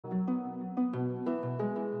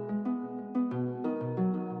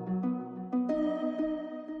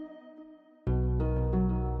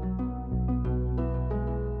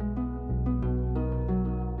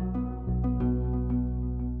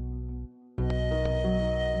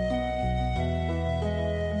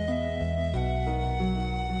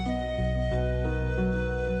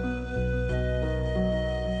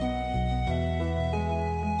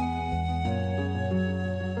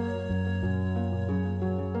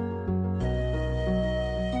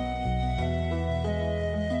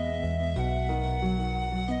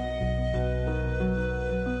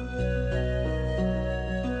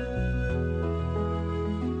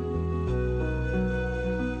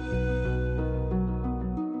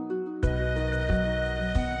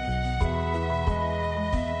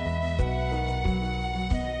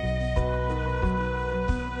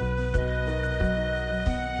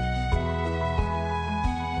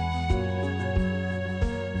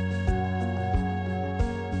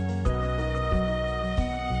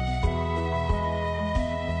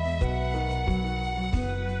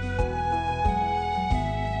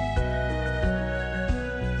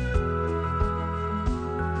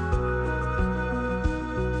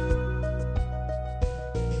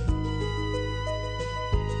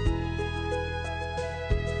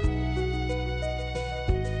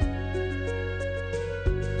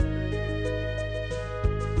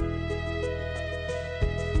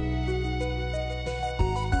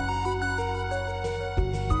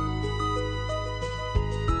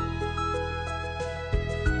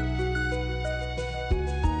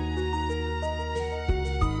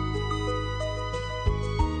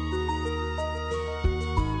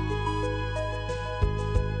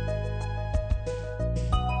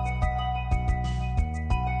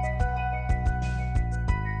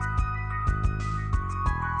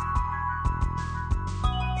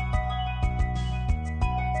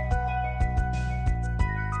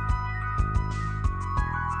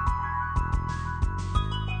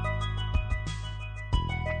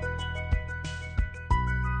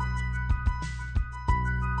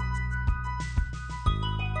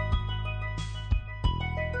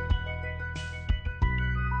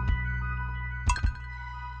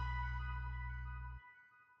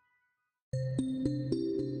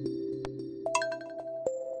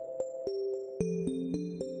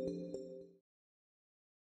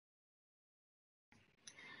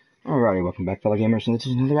Alrighty, welcome back, fellow gamers, and this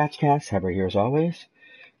is another Ratcast. Haber here as always,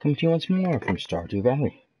 coming to you once more from Stardew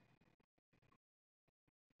Valley.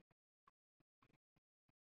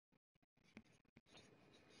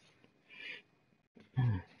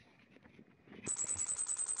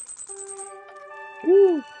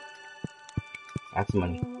 Woo! That's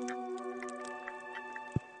money.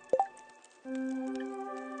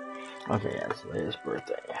 Okay, yeah, it's Leia's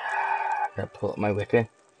birthday. Gotta pull up my wiki.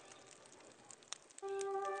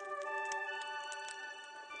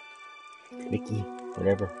 Wiki,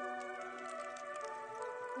 whatever.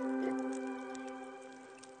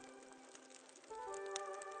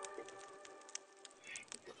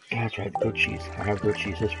 That's right, goat cheese. I have goat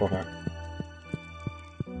cheeses for her.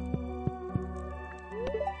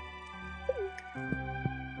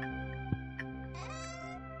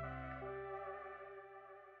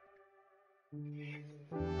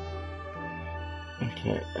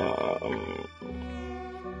 Okay,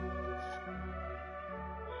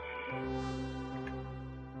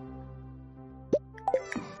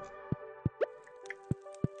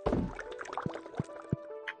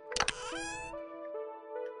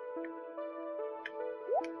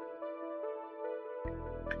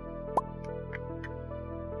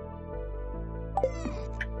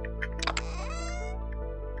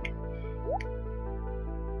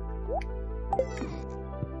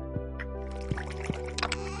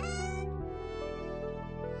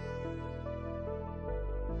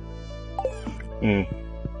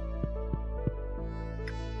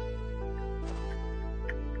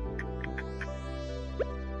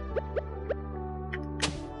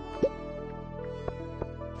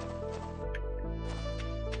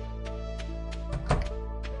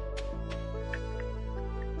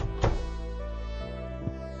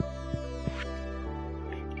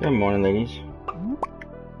 Good morning, ladies.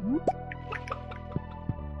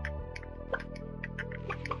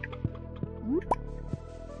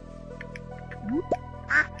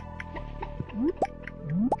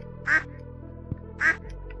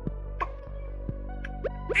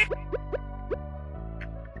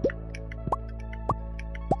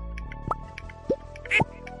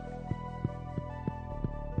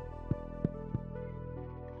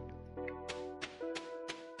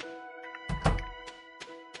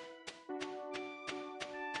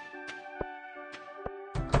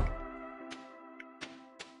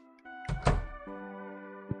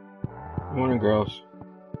 Good morning, girls.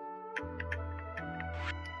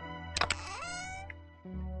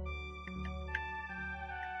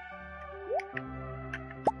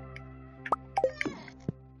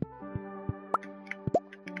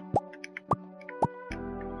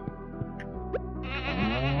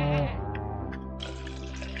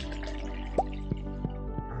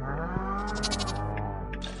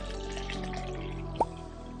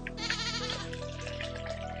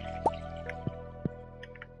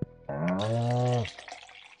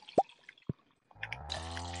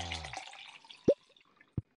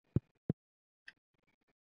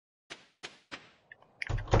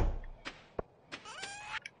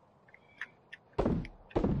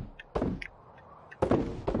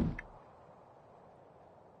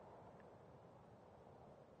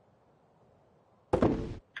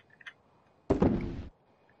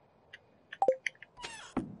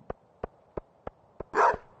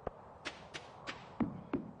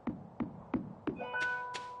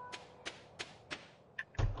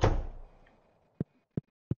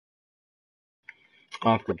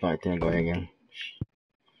 Oh, goodbye, didn't go again.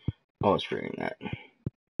 I was reading that.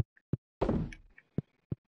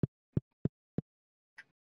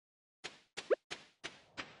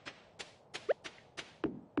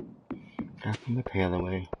 Gotta put my pail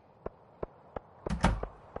away.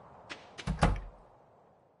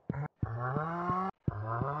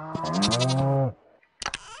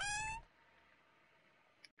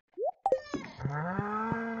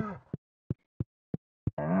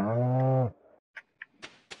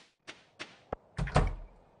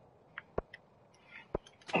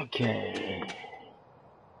 Okay.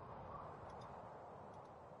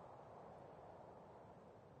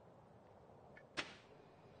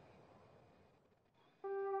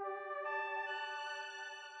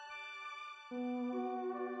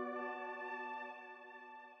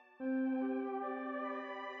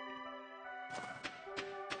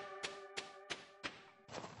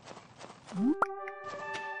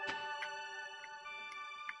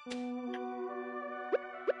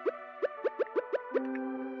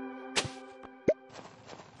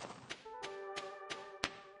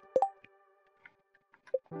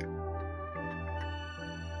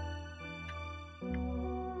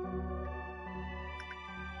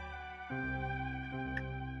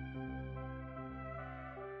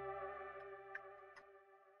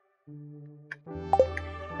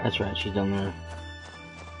 That's right, she's down there.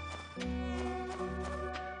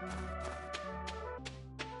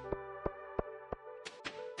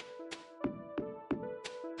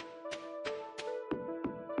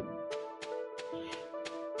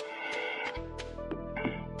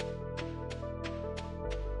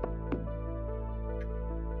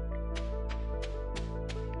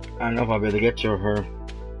 I don't know if I'll be able to get to her.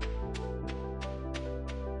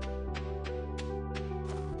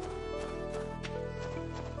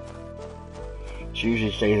 She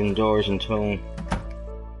usually stays indoors until...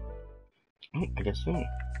 Oh, I guess so.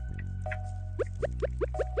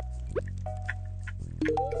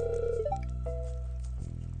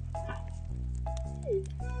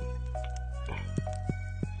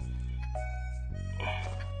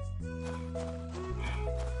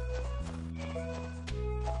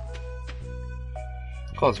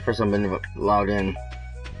 Oh, it's the first time I've been allowed in.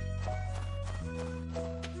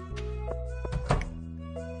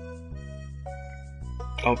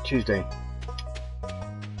 Oh, Tuesday.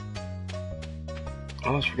 I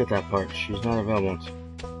always forget that part. She's not available.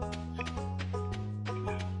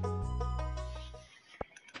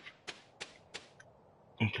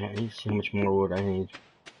 Okay, I need to see how much more wood I need.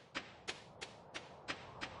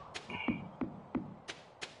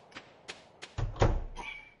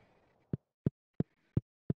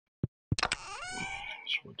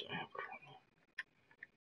 What do I have currently?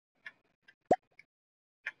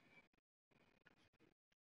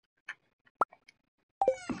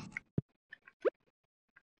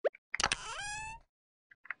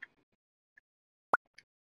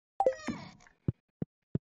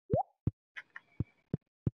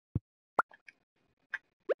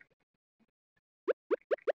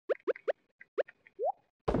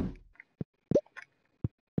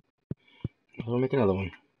 We'll make another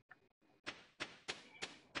one.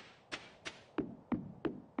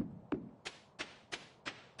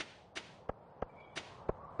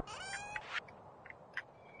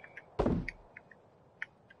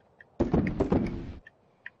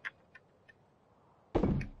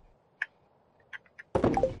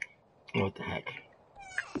 What the heck?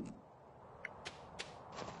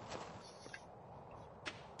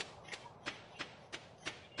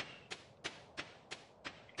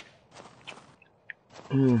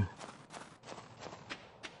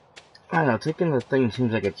 I don't know, taking the thing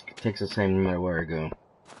seems like it takes the same no matter where I go.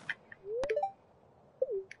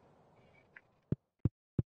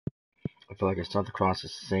 I feel like it's not across the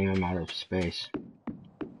same amount of space.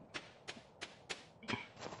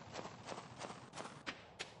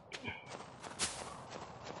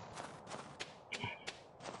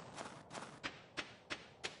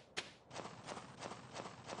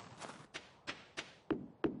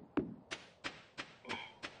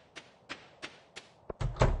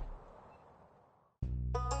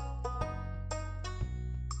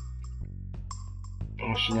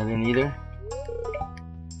 Oh, she's not in either?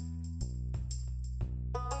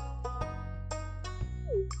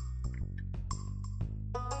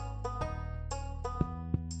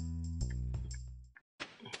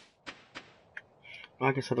 Well,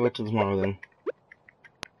 I guess I'll wait till tomorrow then.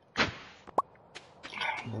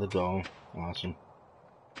 Another doll. Awesome.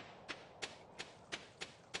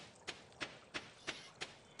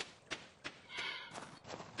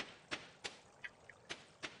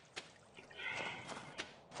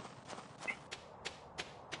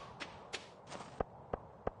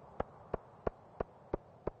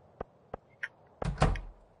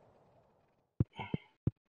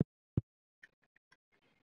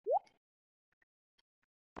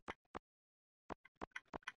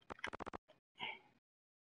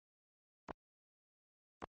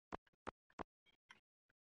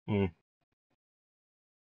 Hmm.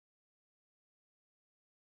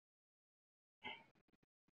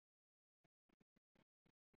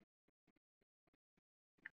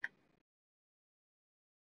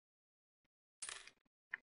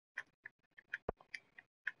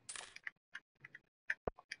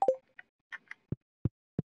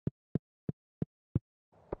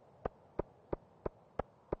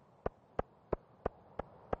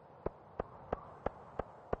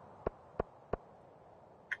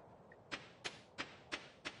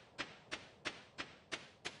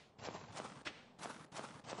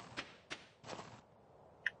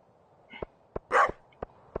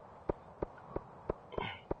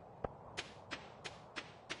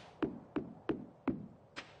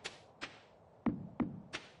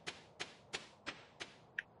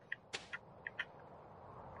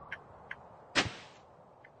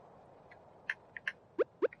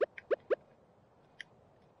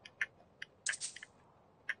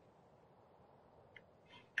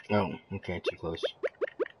 Oh, okay, too close.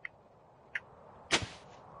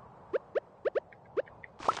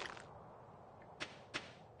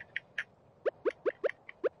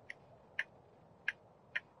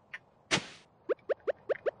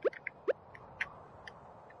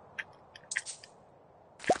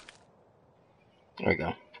 There we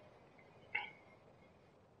go.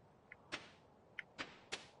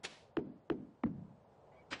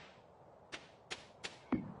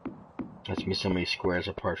 That's me so many squares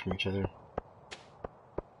apart from each other.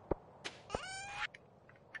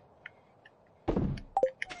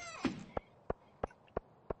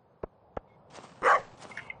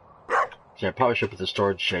 See, I probably should put the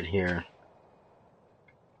storage shed here.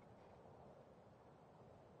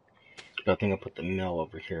 But I think I'll put the mill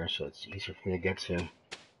over here so it's easier for me to get to.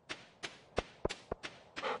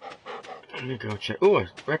 Let me go check. Oh, I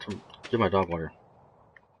forgot to give my dog water.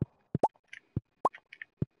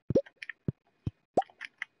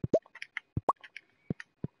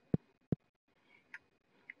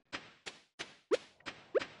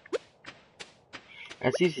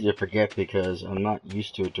 That's easy to forget because I'm not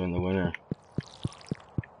used to it during the winter.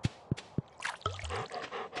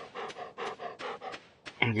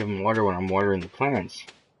 I give them water when I'm watering the plants,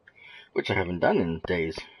 which I haven't done in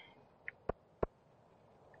days.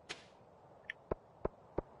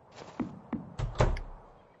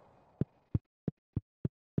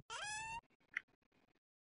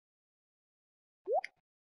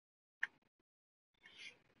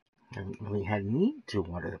 I haven't really had need to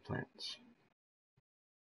water the plants.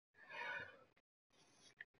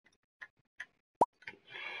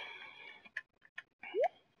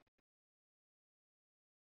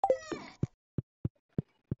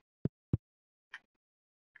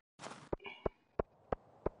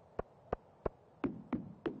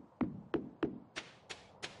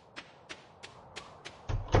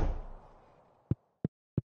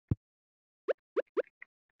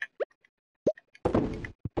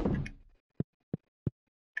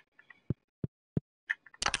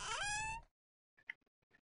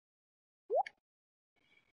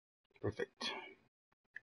 Perfect.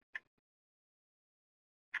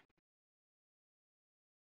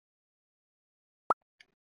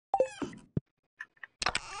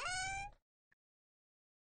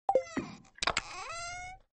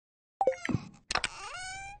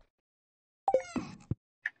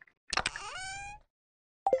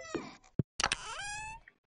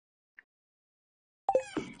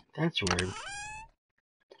 That's weird.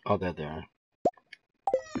 Oh, there they are.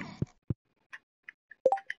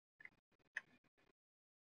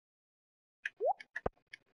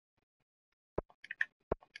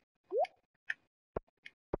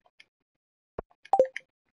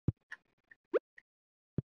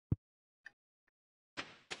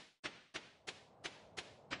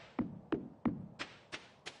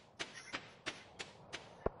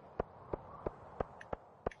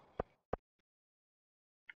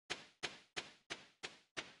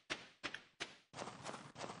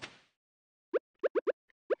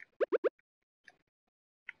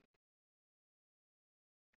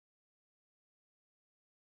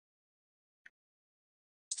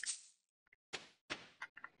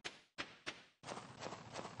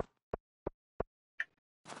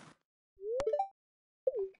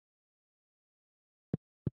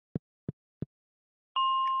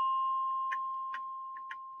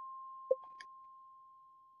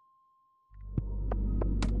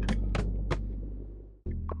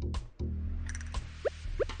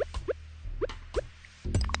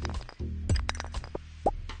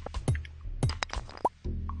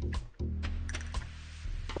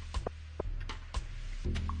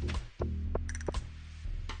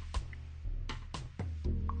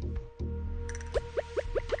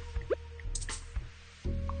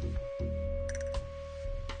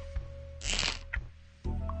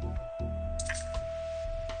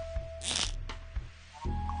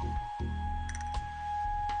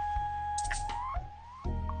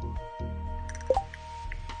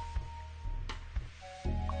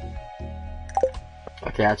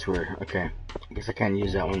 Okay, that's weird. Okay. I guess I can't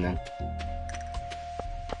use that one then.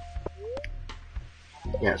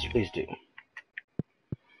 Yes, please do.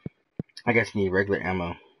 I guess I need regular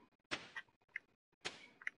ammo.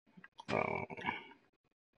 Oh.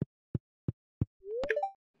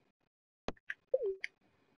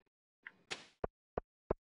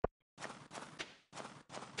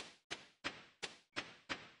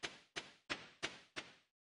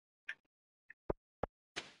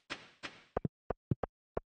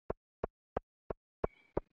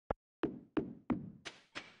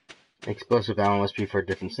 Explosive ammo must be for a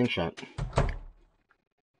different slingshot.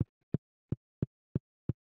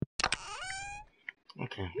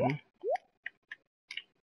 Okay.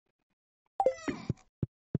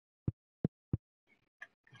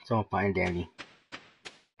 It's all fine and dandy.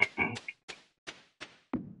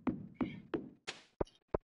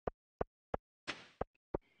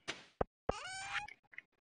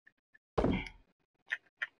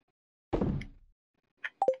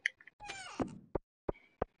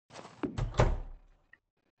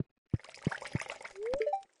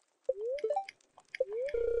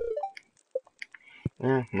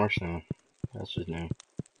 Yeah, more snow. That's just new.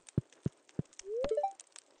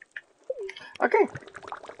 Okay.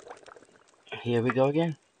 Here we go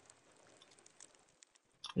again.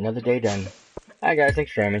 Another day done. Hi guys,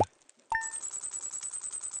 thanks for having me.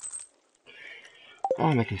 Oh,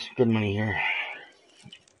 I'm making some good money here.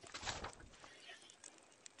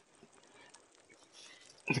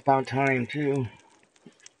 It's about time too.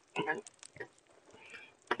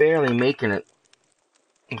 Barely making it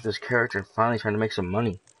with this character, finally trying to make some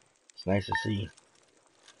money. It's nice to see.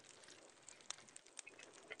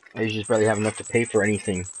 I just barely have enough to pay for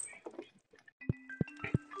anything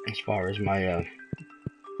as far as my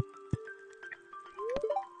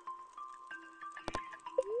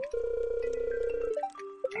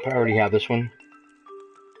I already have this one.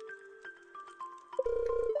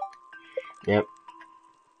 Yep.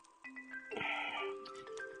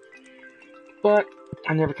 But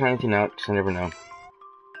I never count anything out because I never know.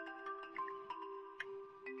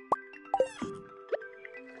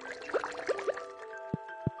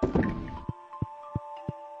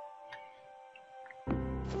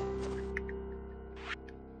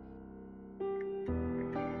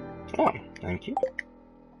 Oh, thank you.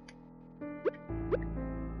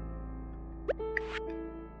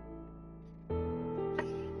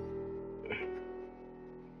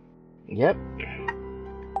 Yep.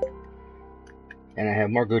 And I have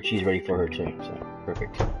more goat cheese ready for her too, so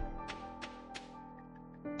perfect.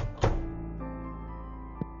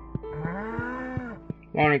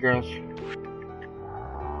 Morning, girls.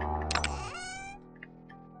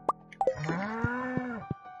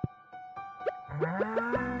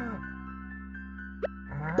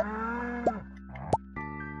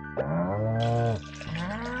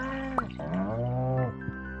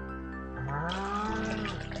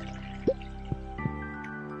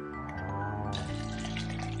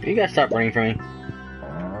 You gotta stop running from me.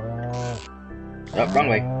 Oh, wrong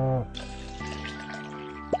way.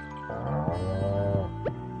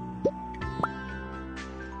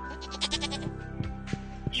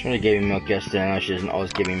 She only gave me milk yesterday, and now she doesn't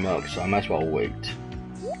always give me milk, so I might as well wait.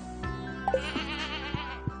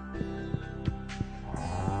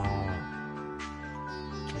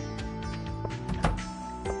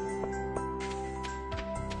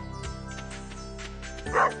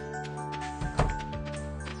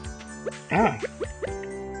 Ah.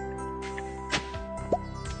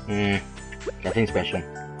 Nothing special.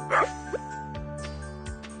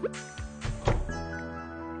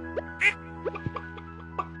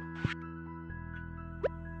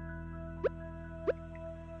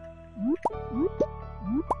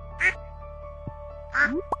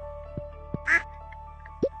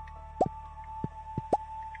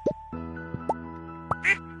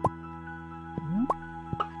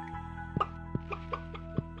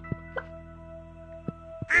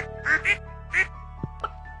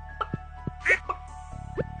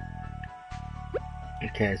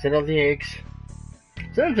 Okay, is that all the eggs?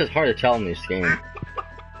 Sometimes it's hard to tell in this game.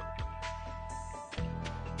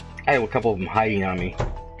 I have a couple of them hiding on me.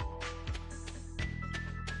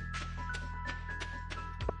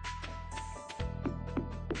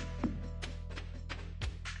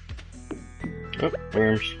 Oh,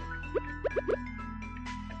 worms.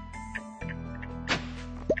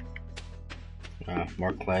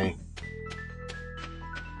 More clay.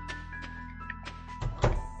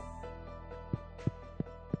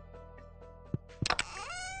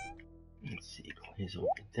 Let's see, clay's over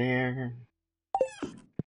there.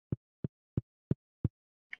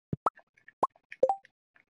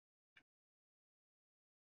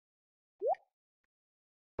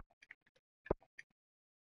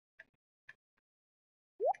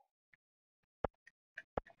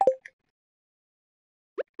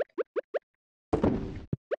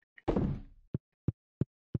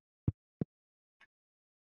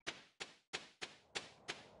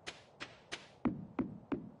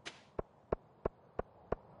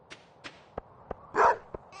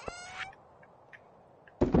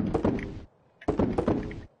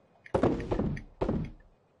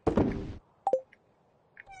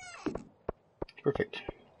 Perfect.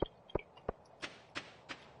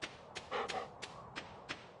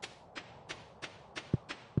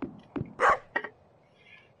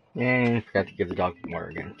 And forgot to give the dog water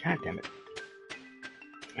again. God damn it.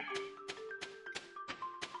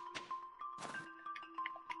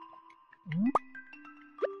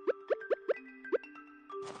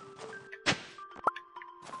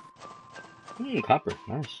 Copper.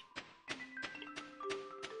 Nice.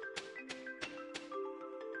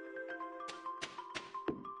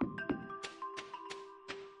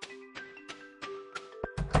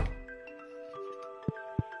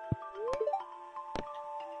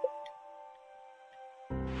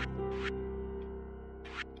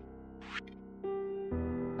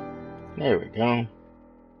 There we go.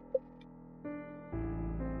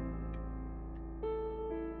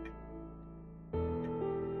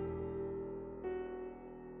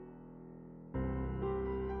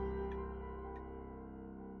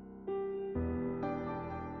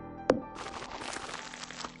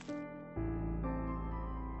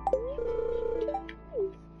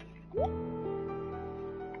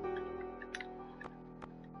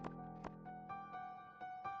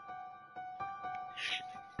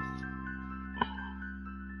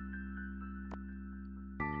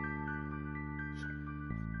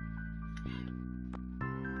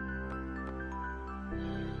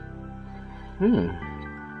 Hmm.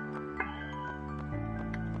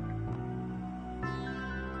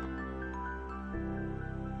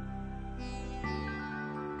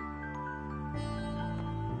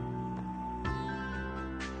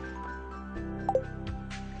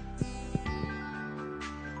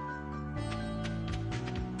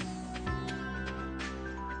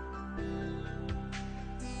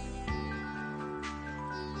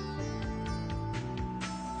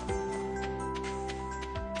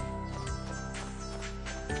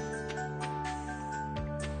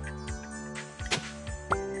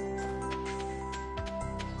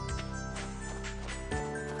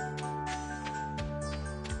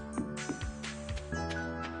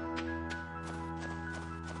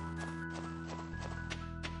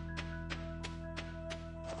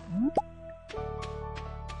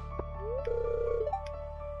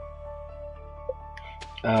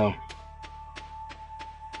 Oh.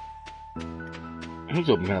 He's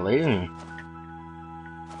open kind of late, isn't he?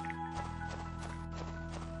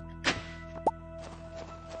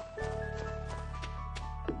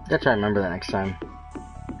 Gotta try to remember that next time.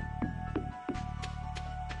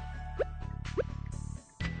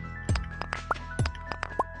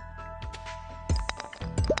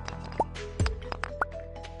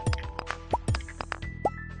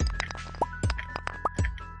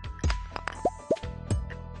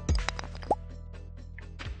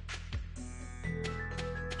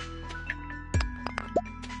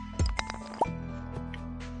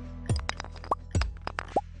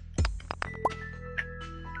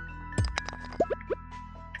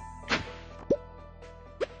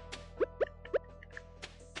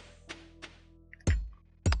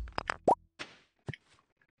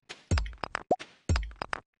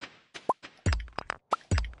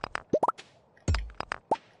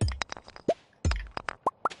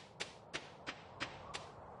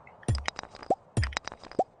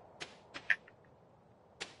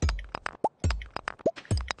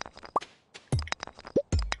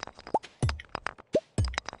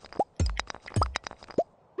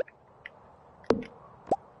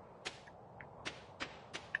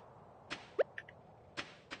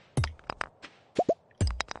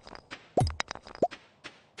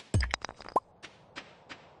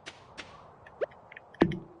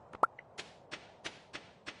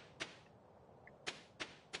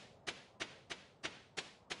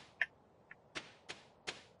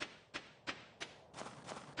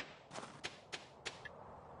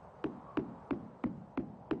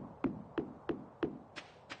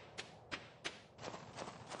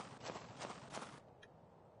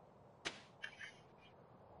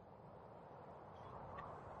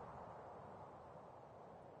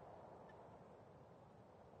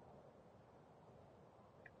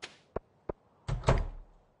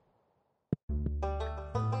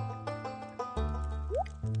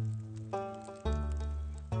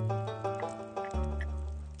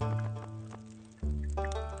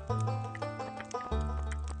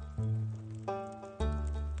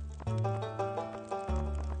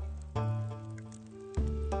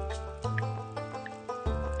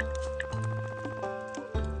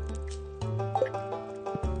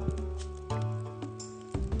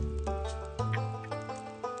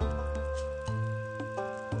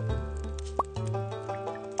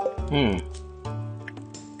 Hmm.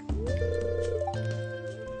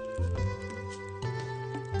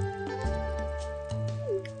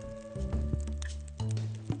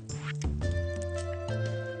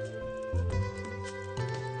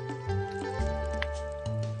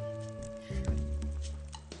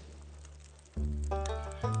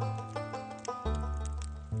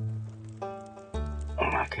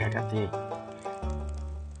 Okay, I got the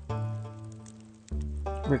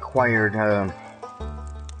required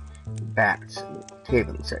bats, cave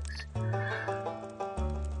insects.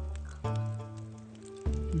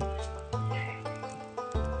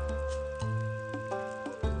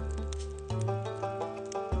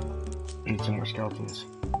 Need some more skeletons.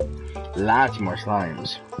 Lots more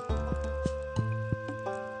slimes.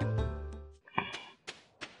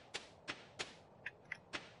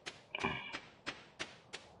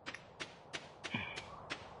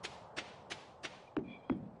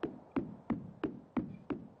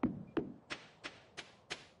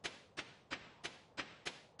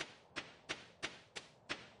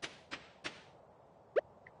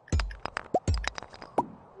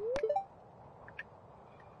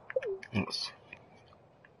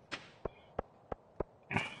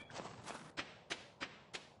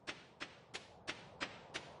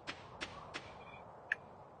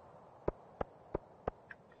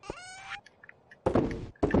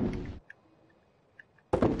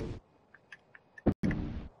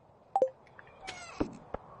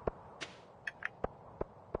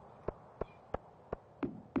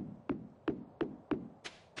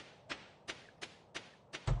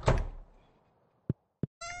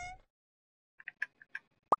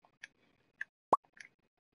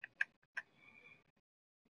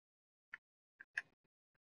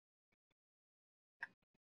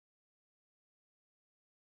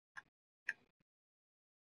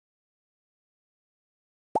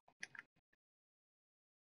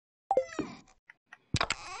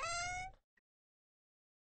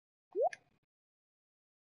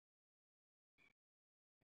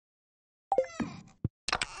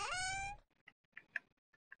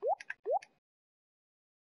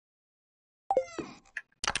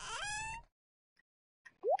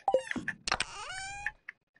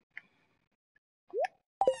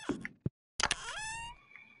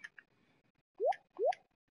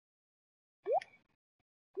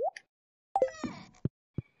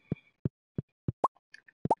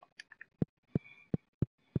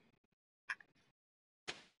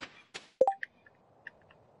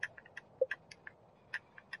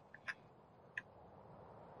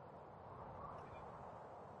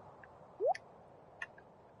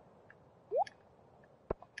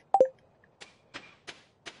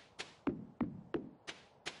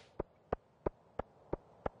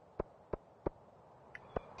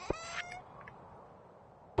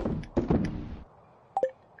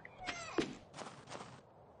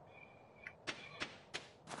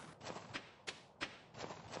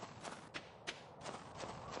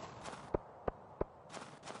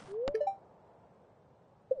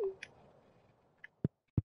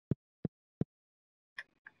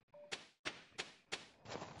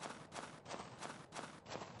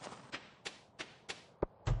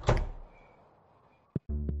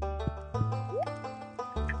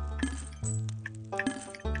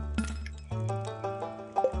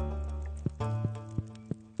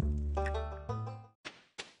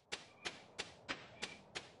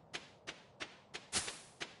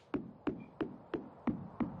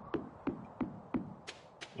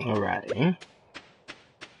 Alrighty.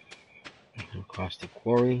 Across the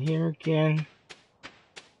quarry here again.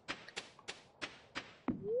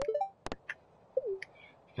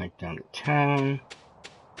 Back down to town.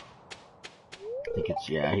 I think it's,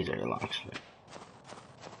 yeah, he's already launched it.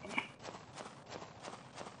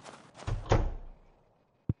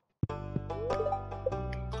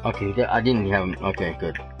 Okay, I didn't have him. Okay,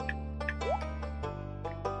 good.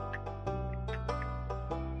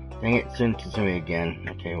 Dang it, soon to me again.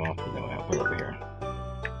 Okay, well, I'll put it over here.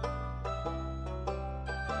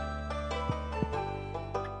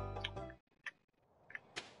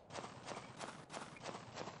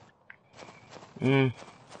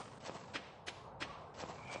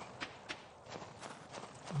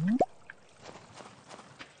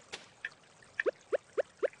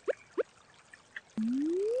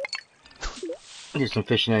 Do some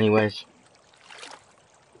fishing anyways.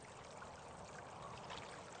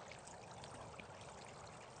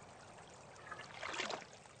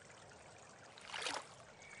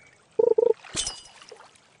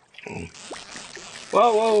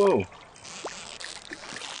 Whoa, whoa, whoa.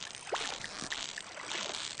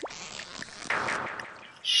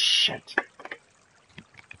 Shit. I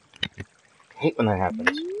hate when that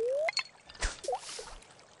happens.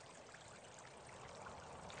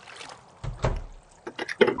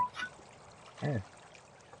 Yeah.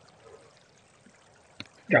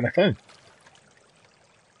 Got my phone.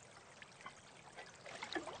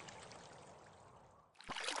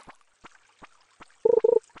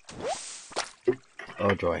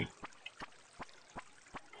 Oh joy.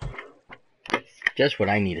 Just what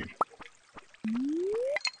I needed.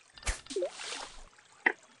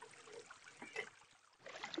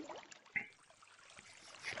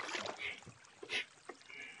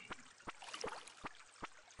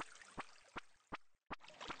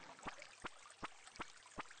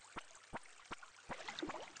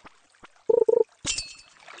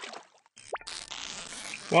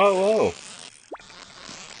 Whoa, whoa.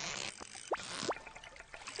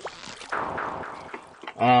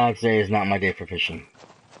 Today is not my day for fishing.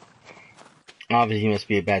 Obviously, must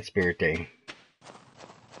be a bad spirit day.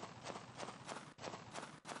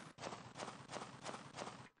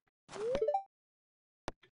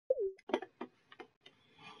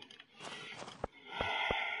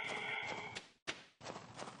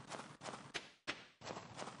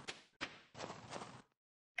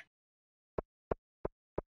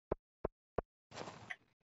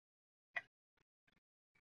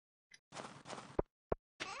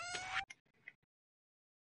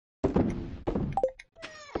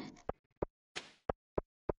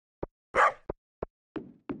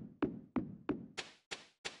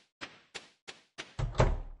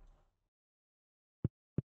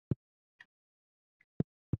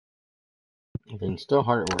 Then still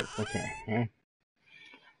hard at work. Okay.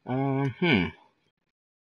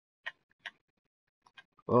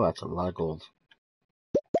 Oh, that's a lot of gold.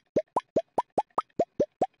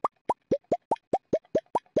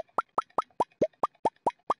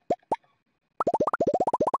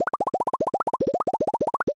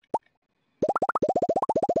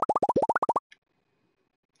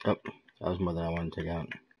 Oh, that was more than I wanted to take out.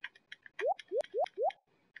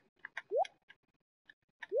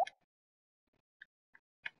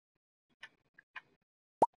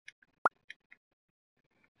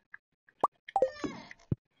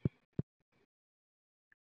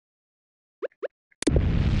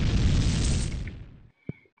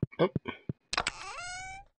 Oh.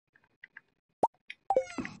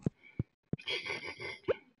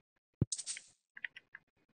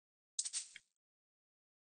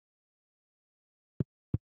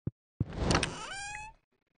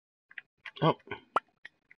 Oh.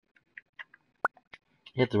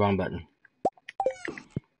 Hit the wrong button.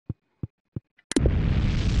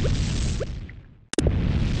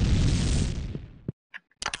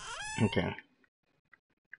 Okay.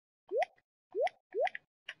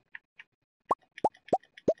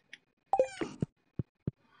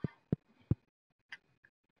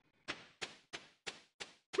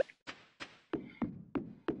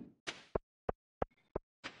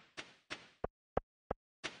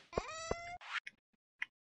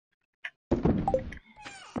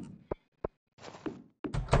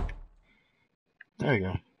 There you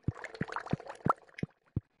go.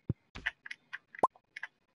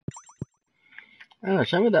 I don't know,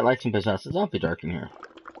 show me that lights and possess. It's awfully dark in here.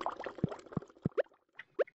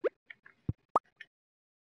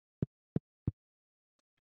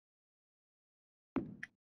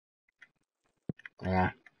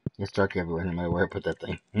 Yeah, it's dark everywhere no matter where I put that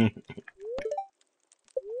thing.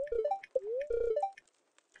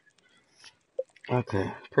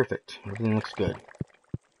 Okay, perfect. Everything looks good.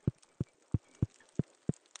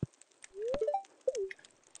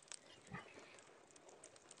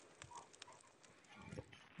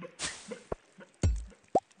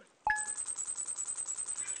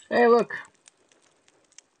 Hey, look!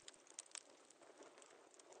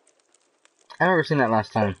 I never seen that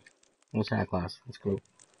last time. It was Santa Claus. That's cool.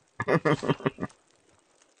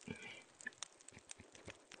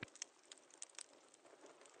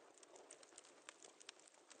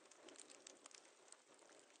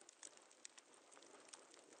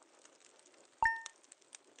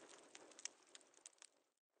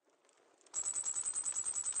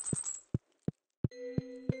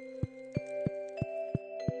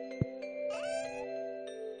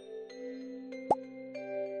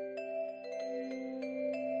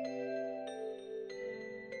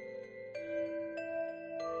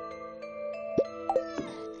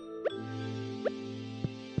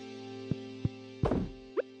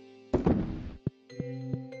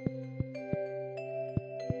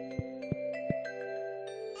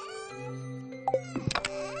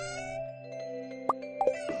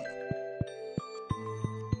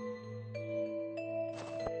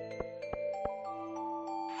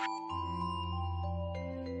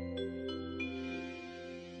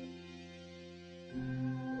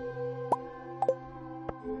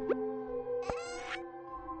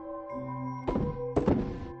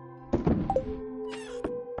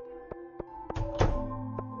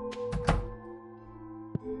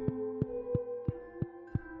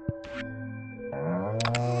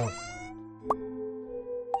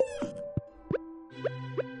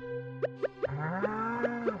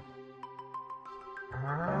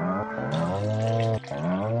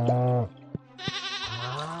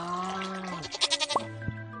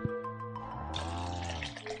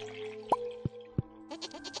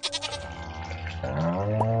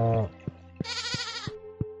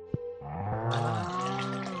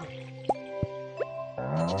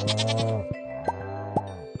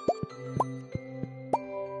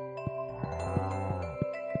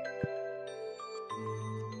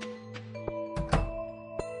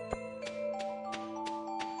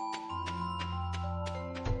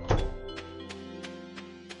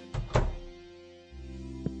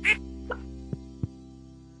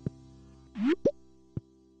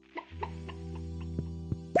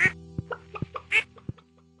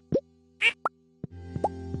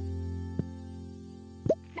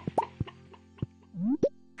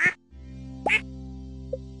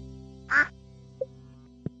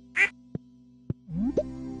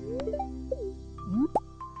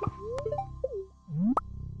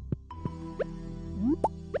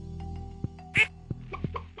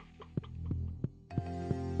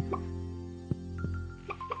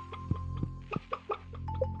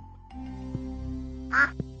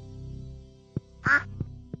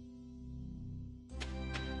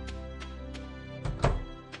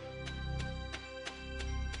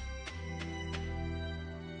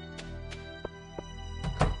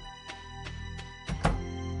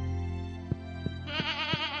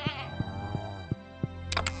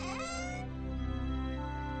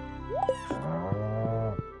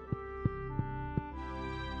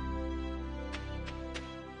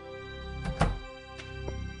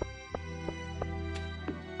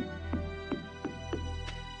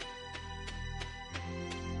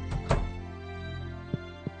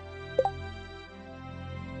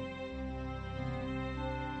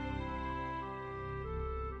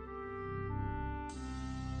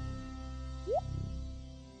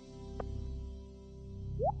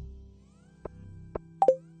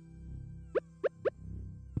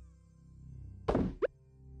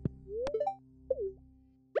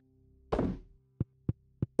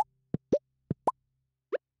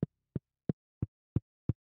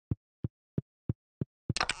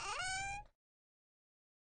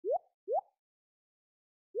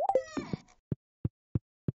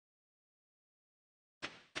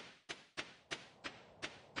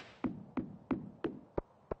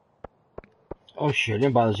 Oh shit, I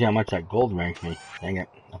didn't bother to see how much that gold ranked me. Dang it.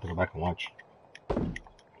 I'll have to go back and watch.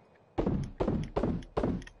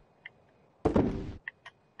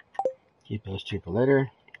 Keep those two for later.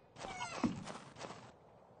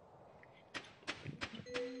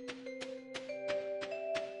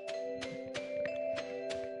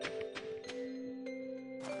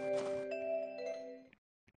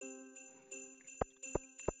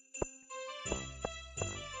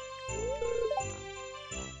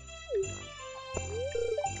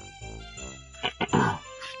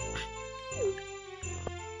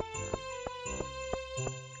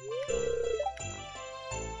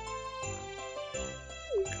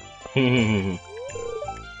 I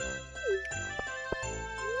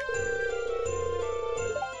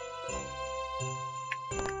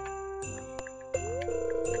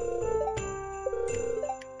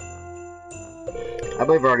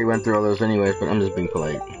believe I already went through all those anyways, but I'm just being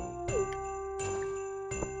polite.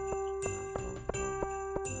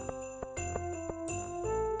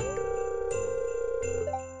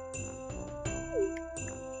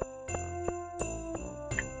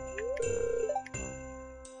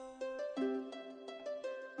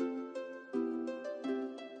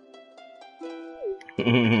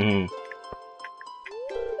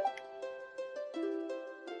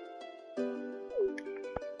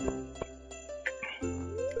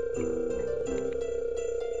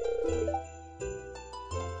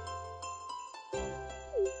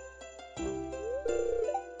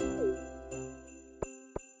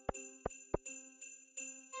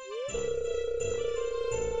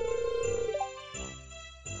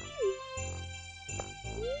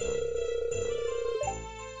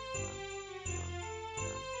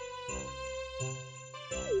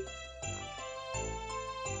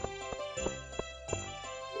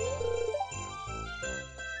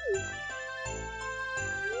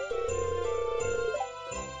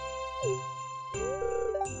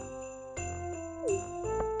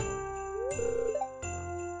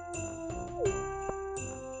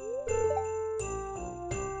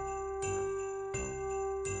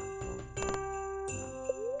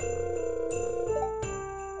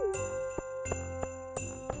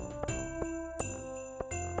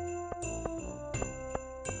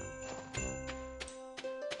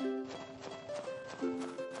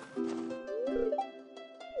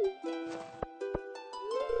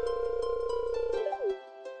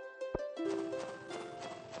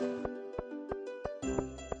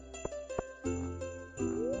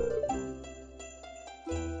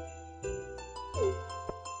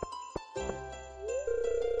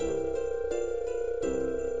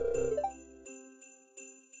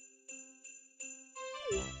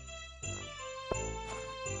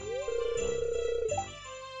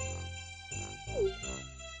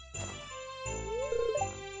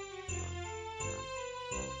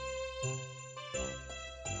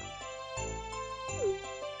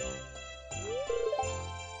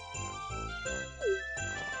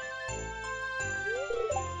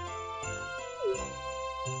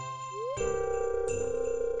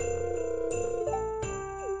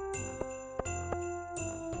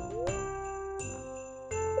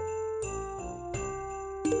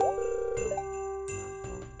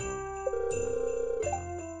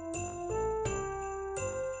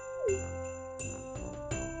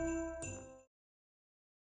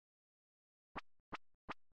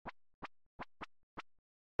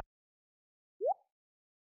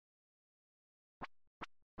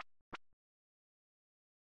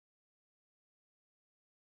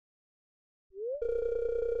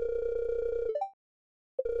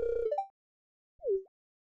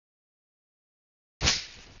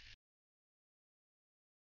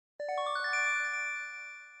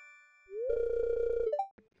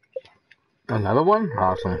 Another one?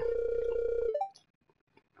 Awesome.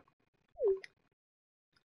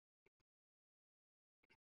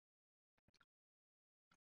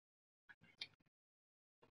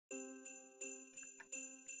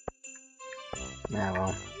 Yeah,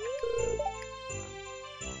 well.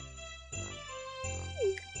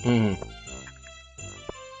 Hmm.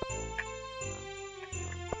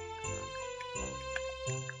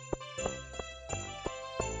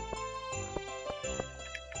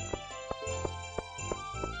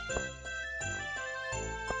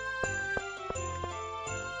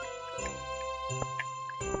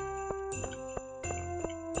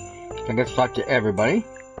 I guess talk to everybody.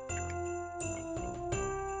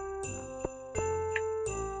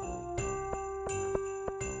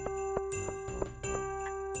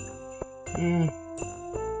 Hmm.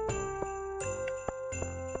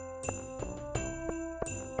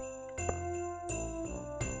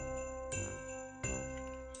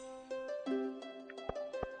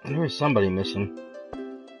 There's somebody missing.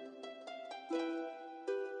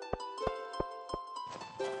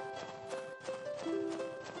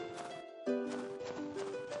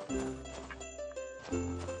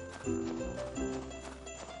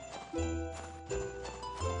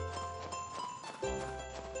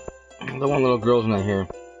 The one little girl's not here.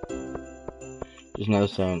 Just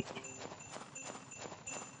noticed that.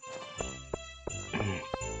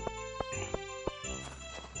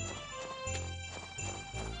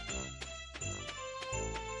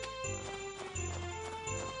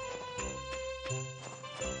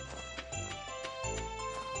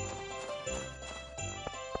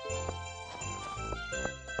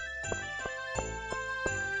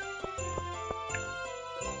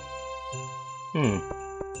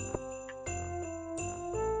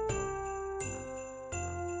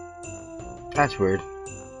 That's weird.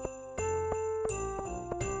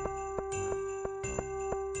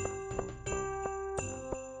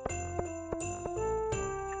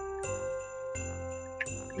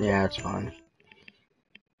 Yeah, it's fine.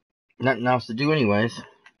 Nothing else to do anyways.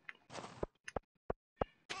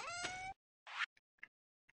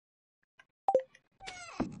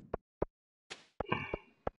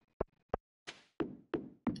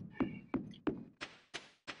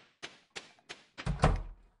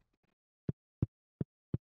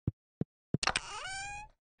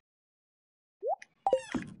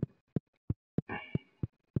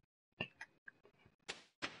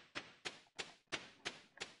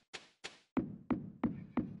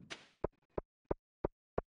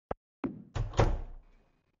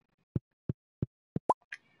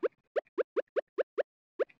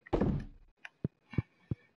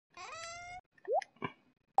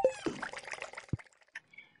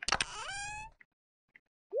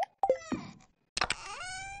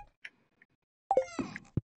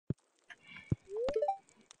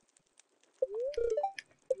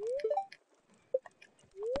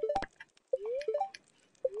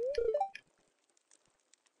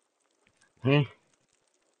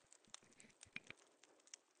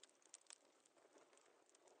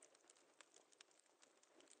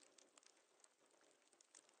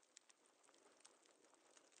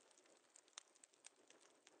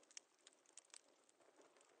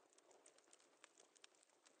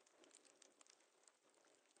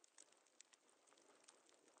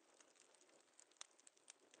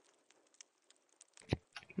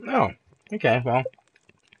 Oh, okay, well.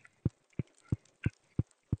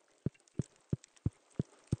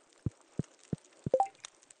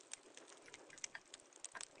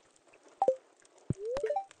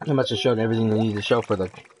 I must have showed everything they needed to show for the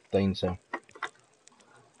thing, so.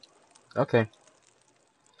 Okay.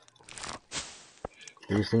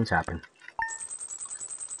 These things happen.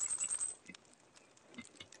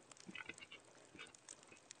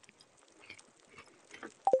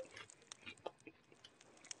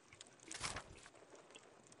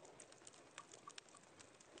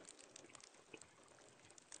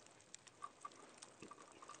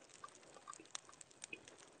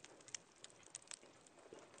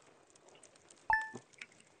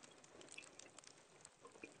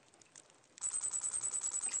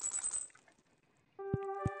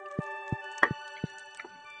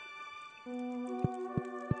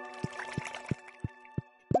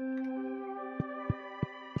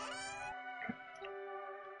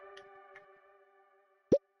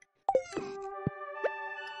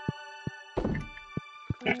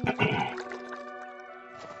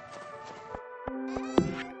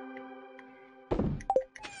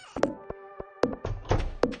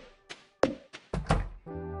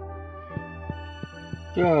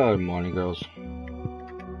 Good morning, girls.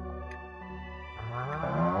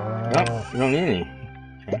 Oh, you don't need any.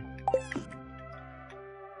 Okay.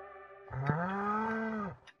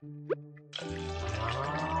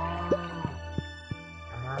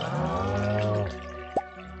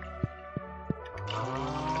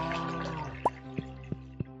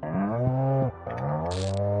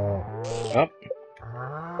 Oh.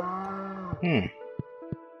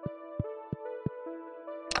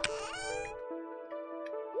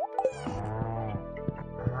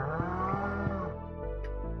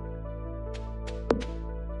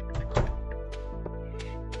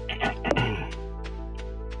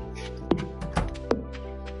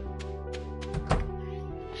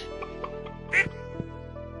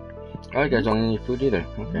 Oh, you guys don't need food either.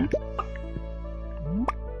 Okay.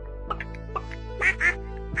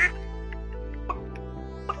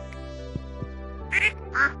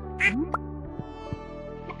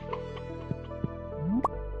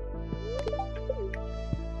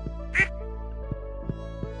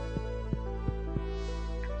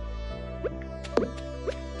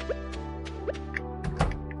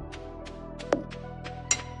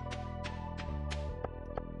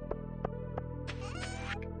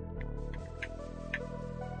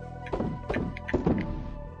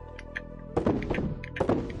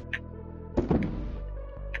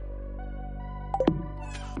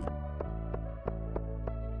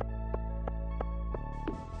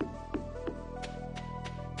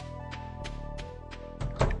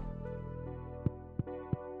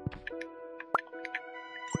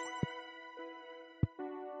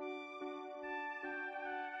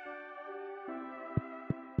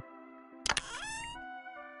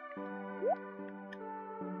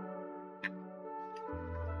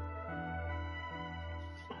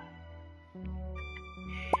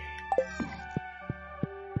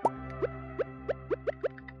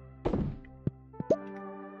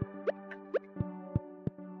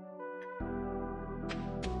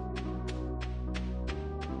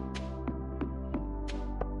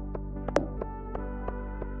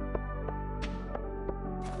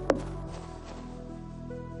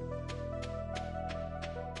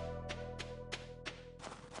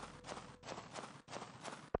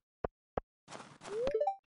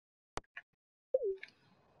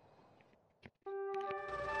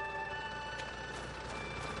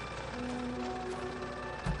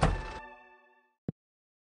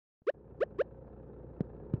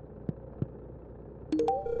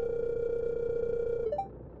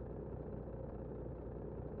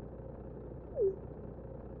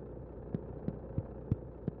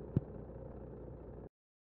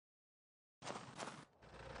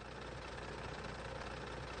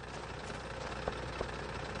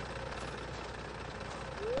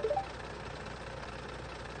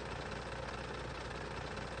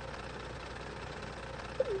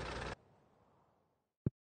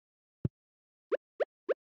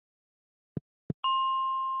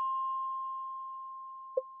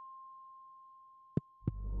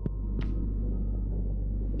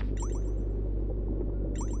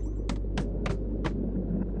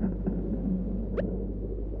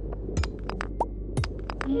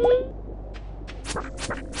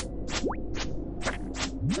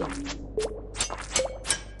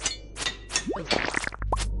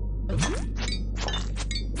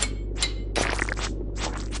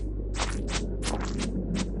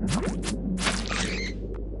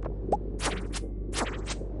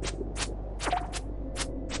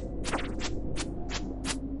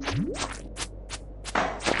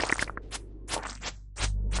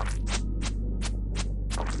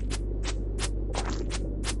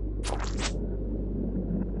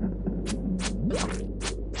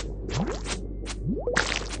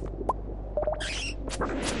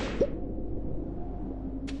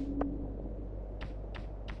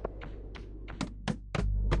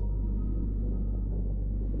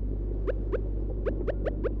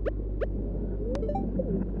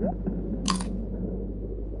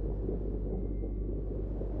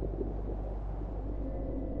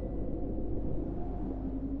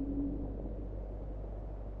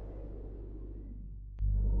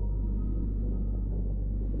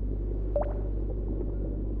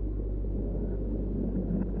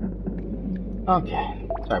 Okay,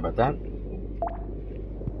 sorry about that.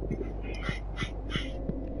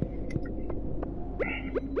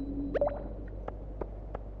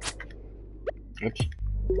 Oops.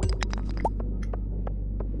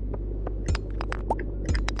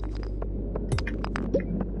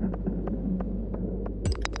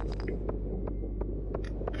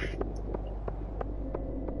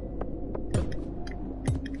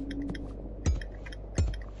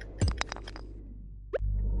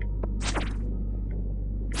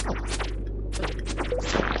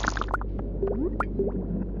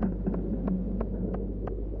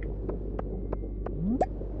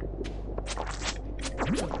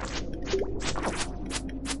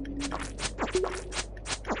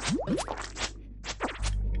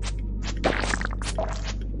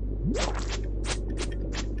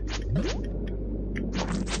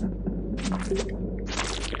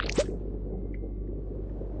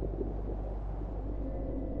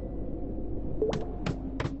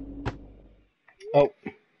 Oh.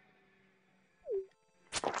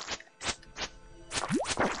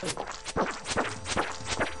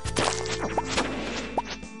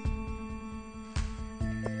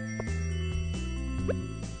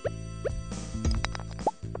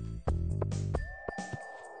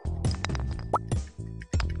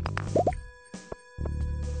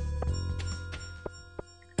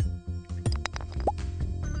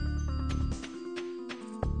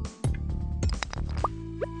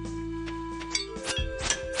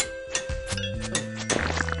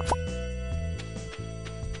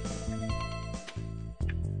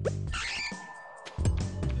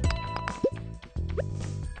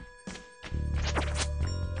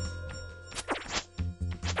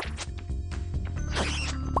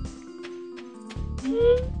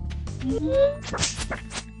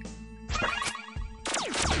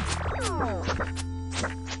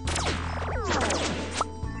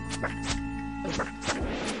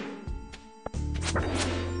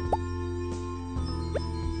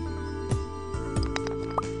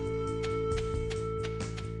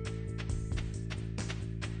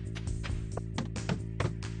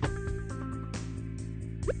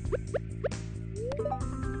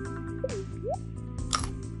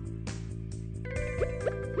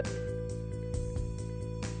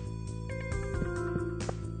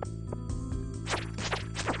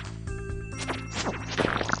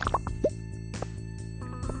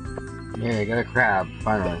 Yeah, I got a crab,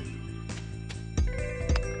 finally.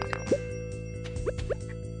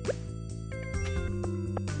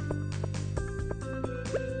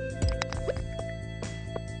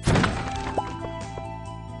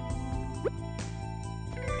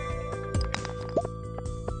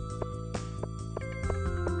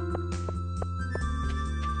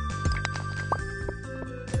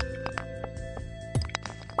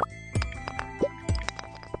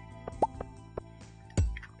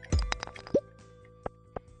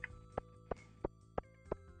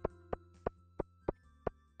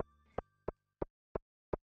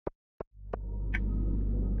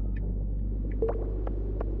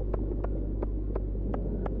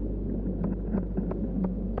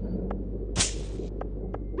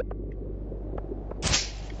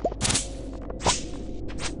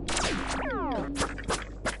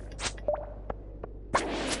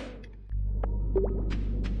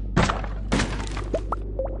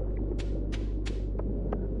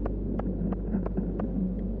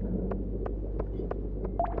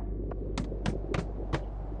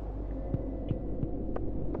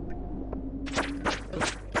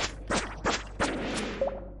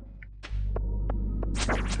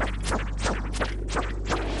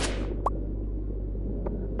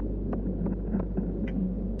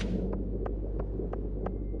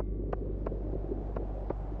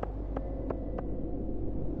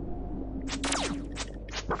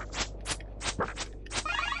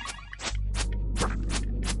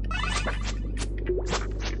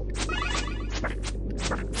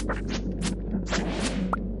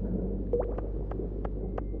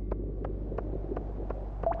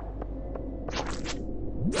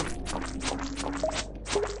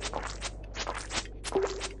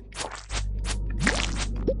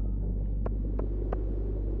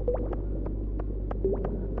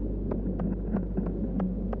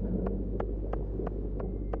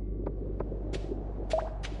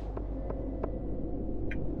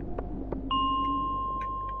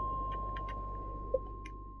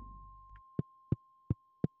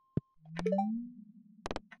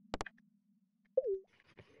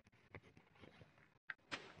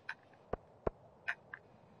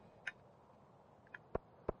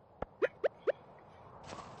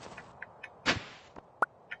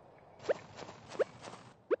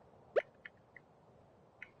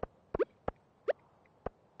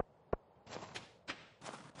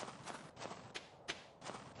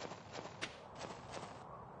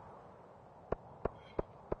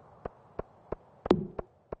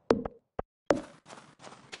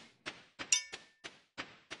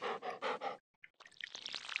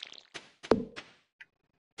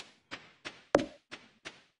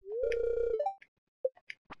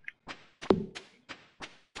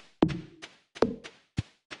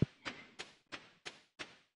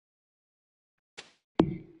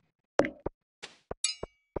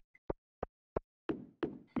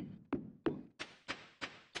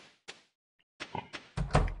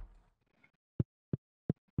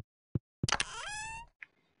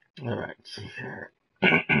 Alright, see here.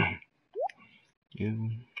 you,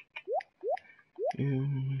 you,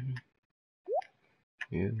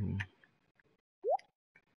 you,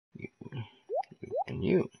 you, and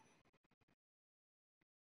you.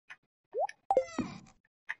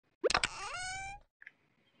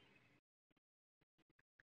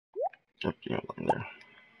 Oh, you don't belong there.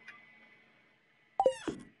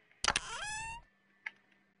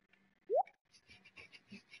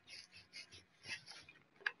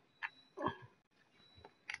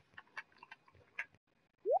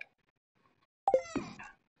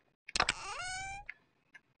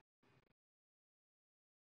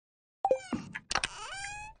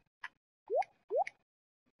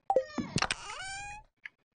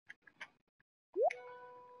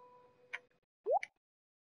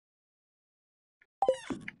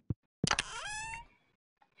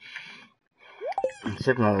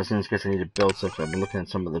 Skipping all those things because I need to build stuff. I've been looking at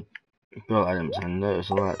some of the build items and I notice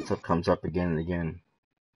a lot of stuff comes up again and again.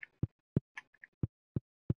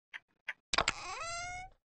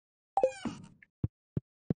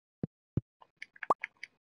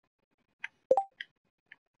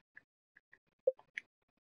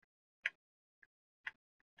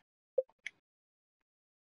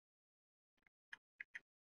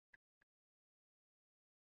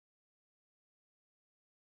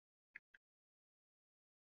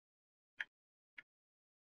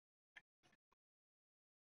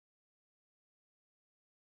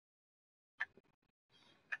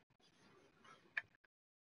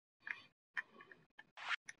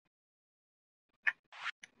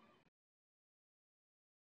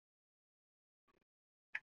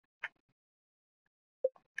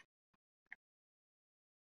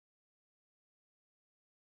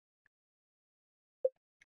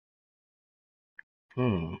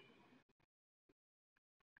 Hmm.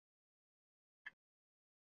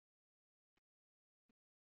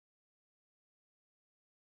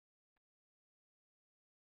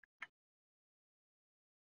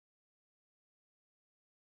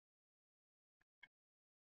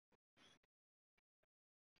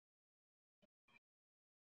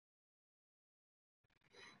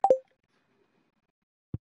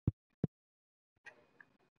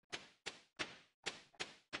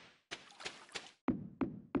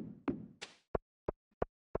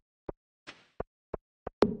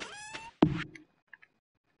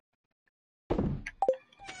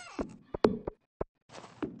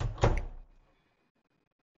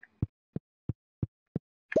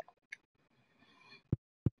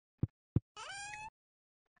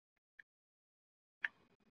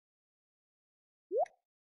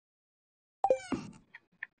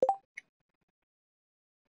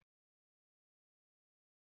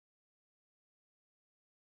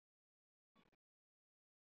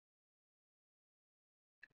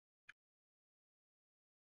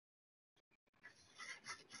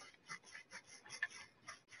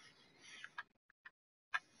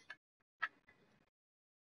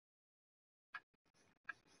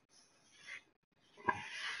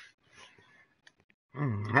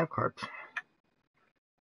 I have cards.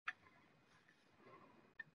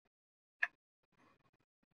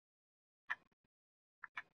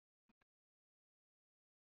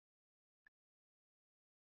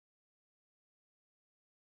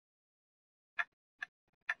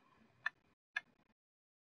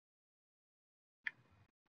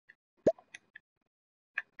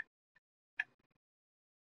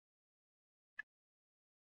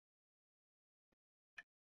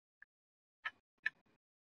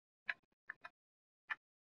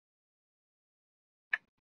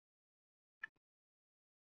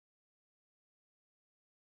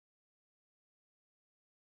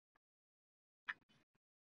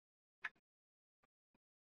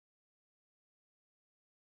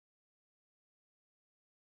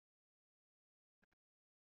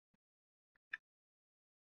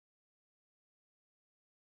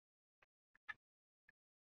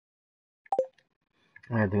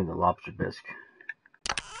 I think of the lobster bisque.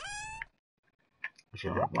 Which I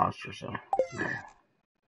don't have lobster, so.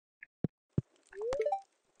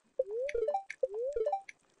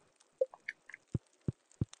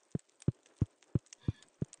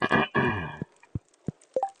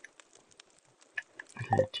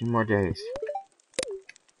 Okay, 2 more days.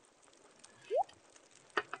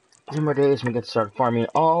 2 more days and we get to start farming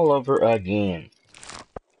all over again.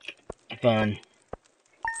 Fun.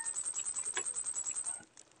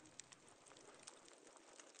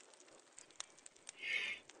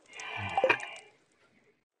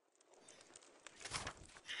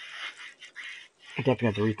 I definitely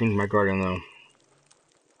have to rethink my garden though.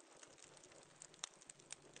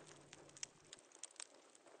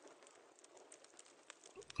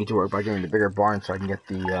 Need to work by getting the bigger barn so I can get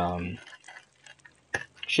the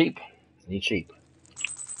sheep. I need sheep.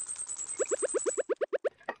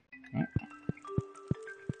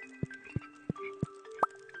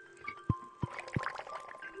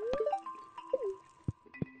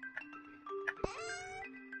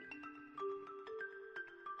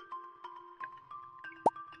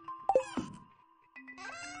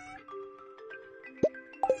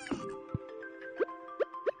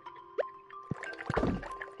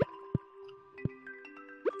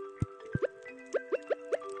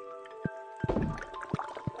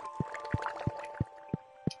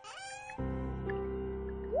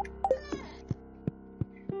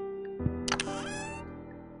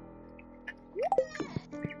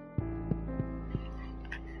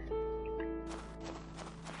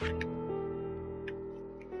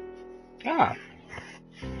 Ah.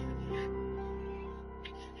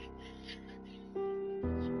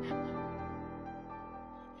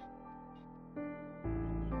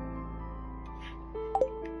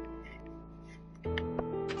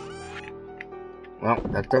 Well,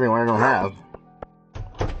 that's definitely one I don't have.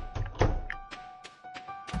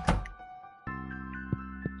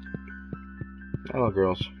 Hello,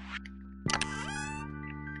 girls.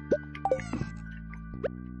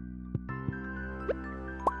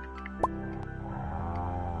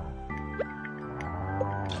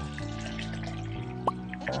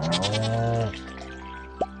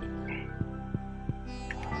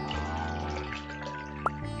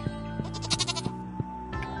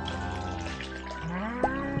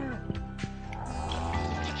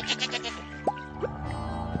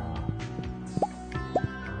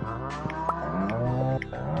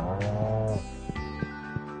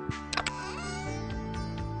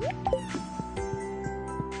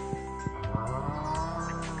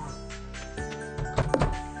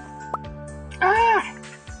 Ah!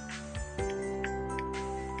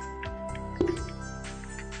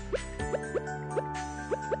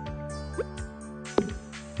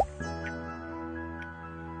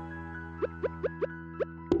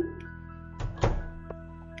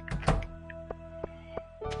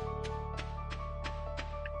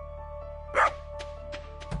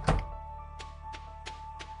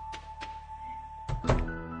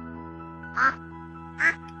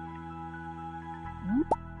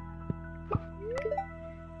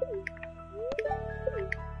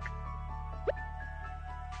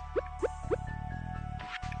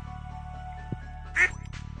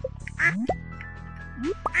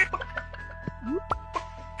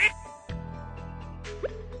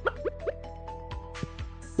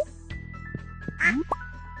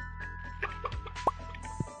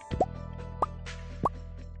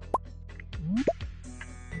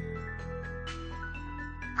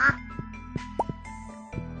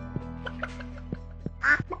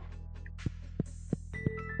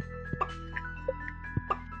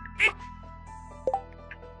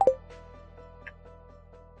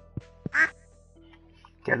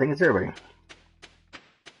 Okay, I think it's everybody.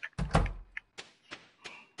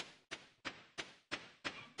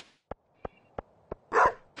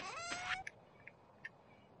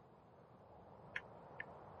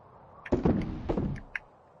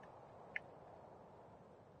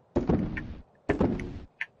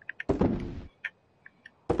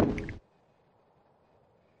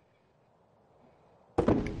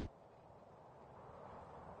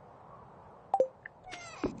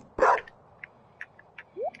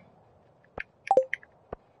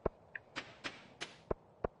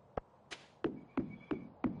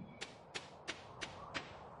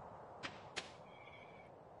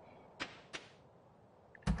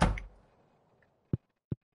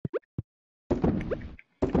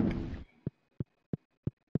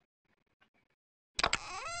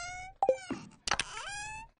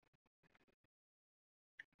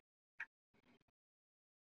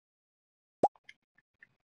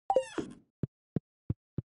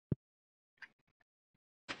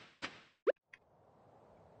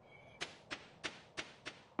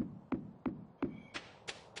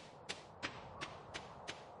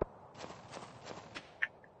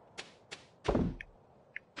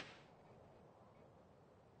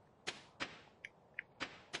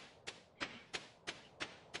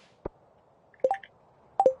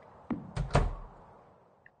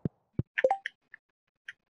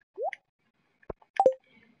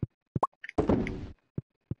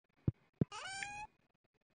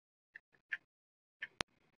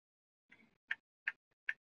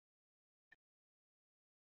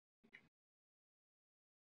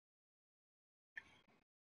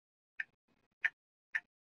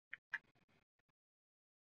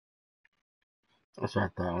 That's what I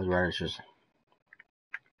thought. It was radishes.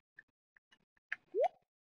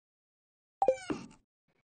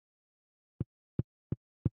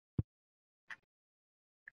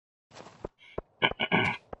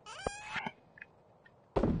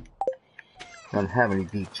 don't have any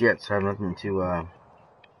beets yet, so I have nothing to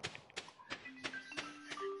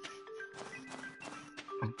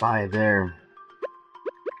buy there.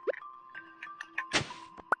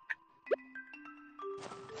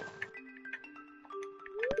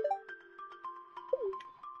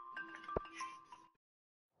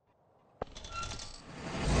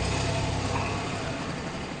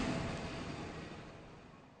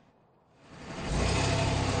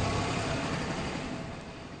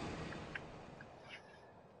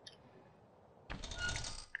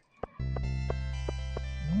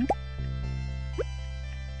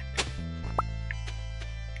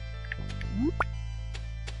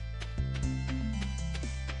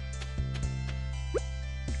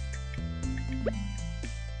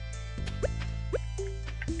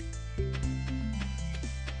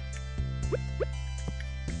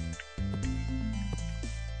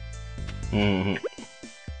 Mm-hmm.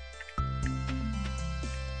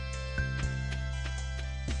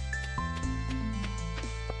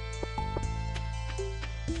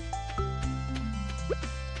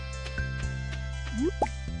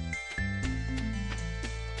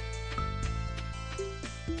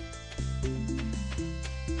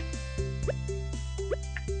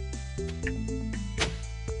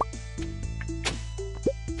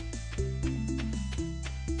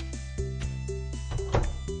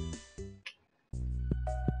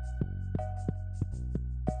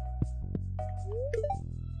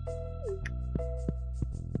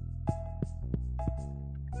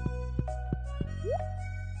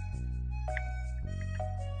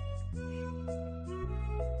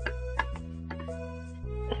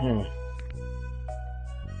 Hmm.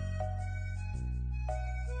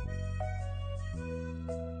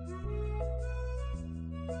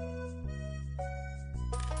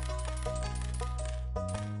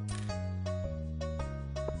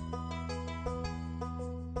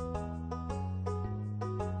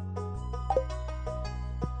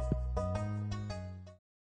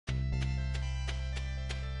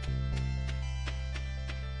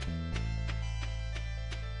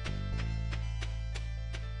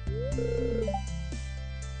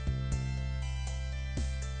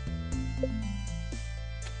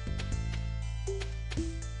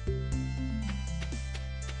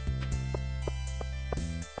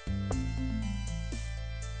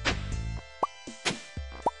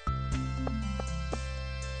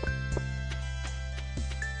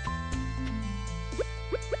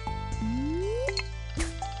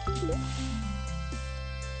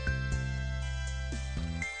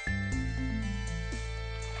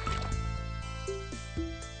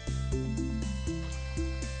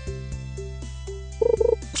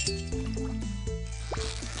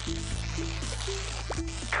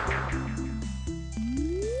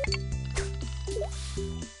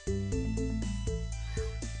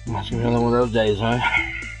 Must be another one of those days, huh?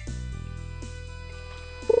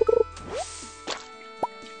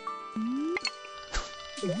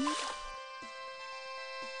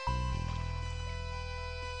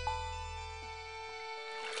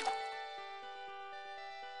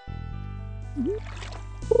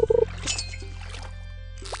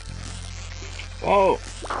 Oh!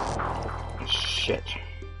 Shit.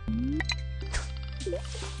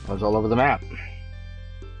 I was all over the map.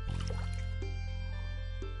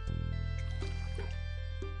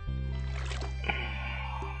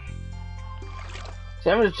 So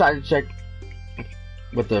I'm gonna try to check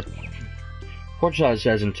what the fortune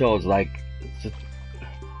says until it's like.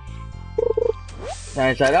 And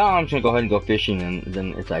I said, oh, I'm just gonna go ahead and go fishing, and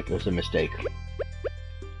then it's like, it's a mistake.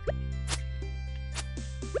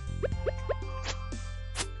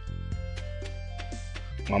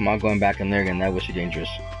 I'm not going back in there again, that was too dangerous.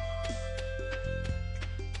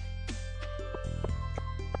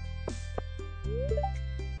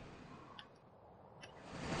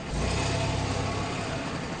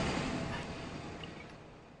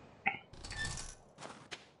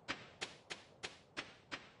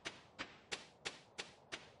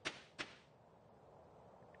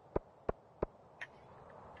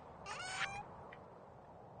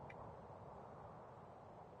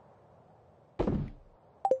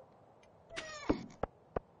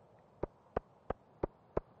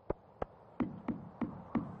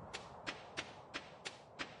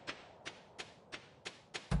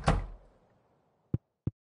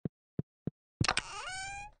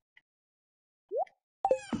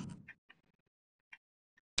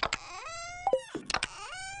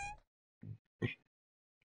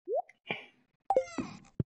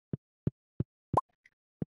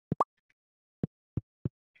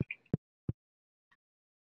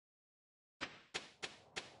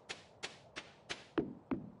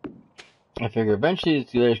 I figure eventually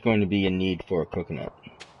there's going to be a need for a coconut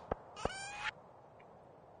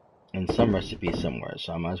in some recipe somewhere,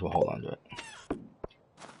 so I might as well hold on to it.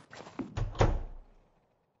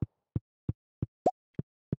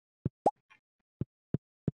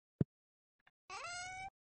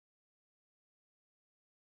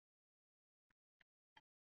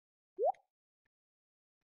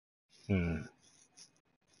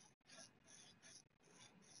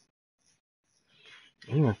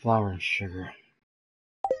 I need my flour and sugar.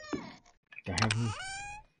 Do I have any?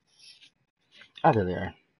 Ah, there they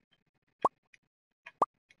are.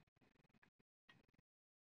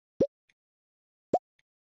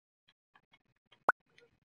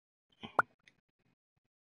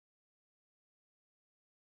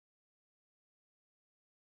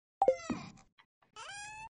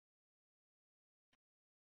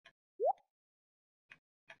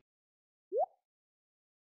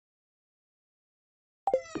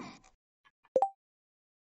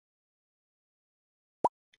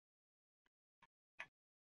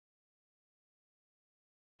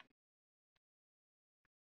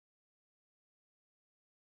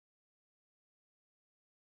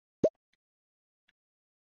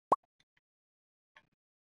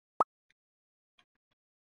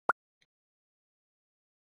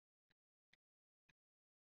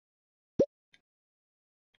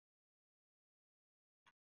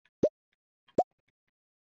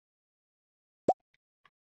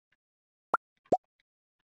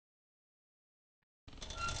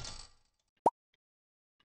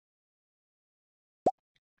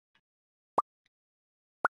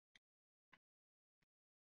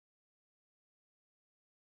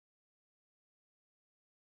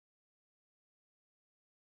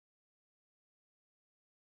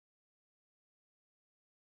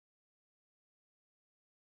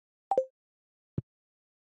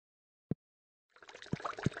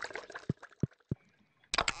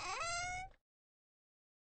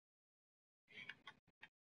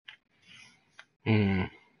 Hmm.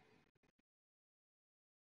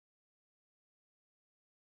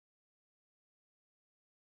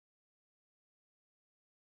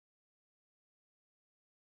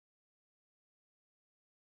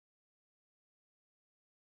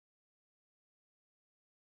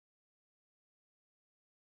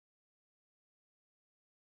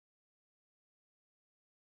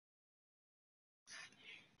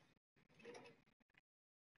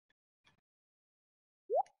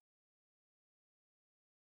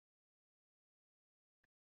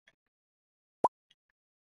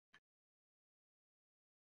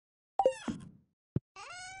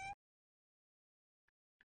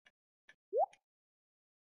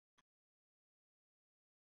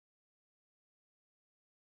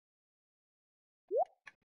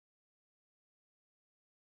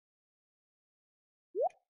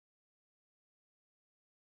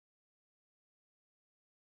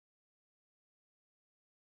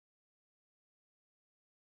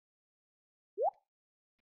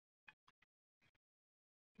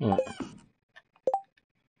 Hmm.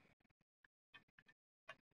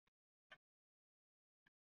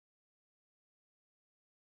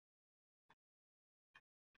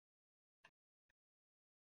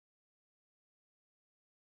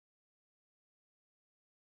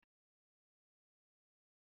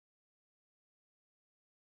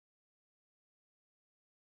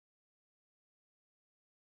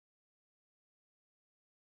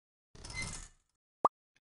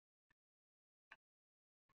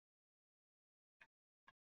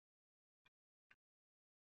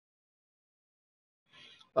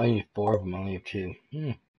 I need 4 of them. I only have 2.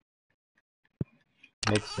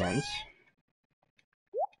 Makes sense.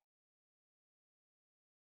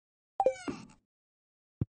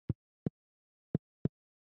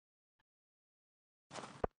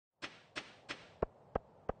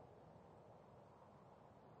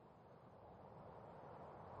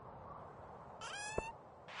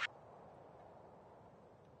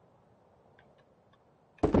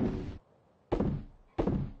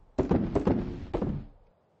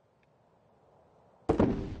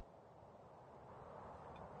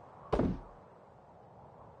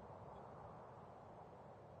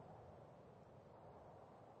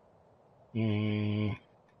 Hmm.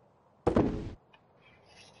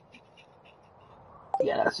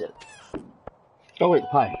 Yeah, that's it. Oh wait,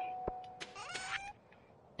 pie.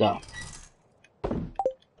 Duh.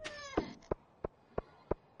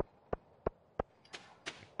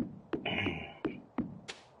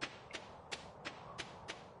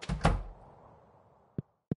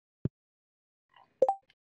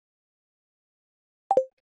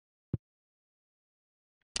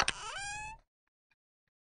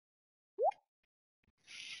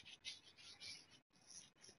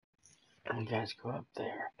 And you guys go up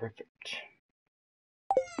there. Perfect.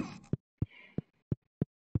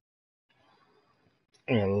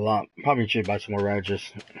 Yeah, a lot. Probably should buy some more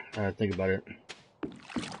radishes. Think about it.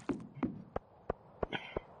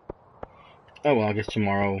 Oh well, I guess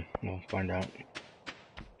tomorrow we'll find out.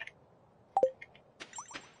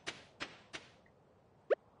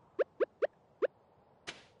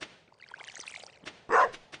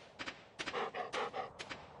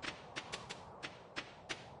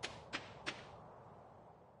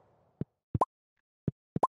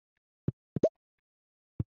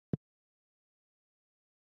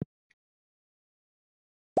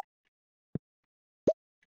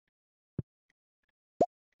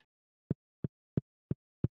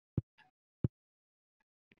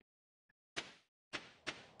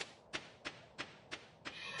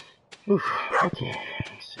 Oof, okay.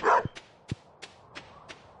 Let's see.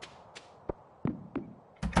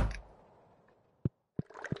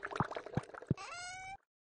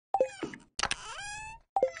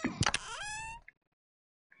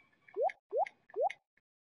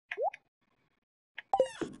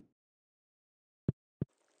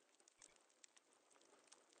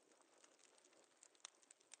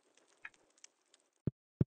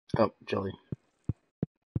 Oh, jelly.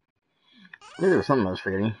 There was something I was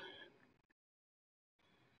forgetting.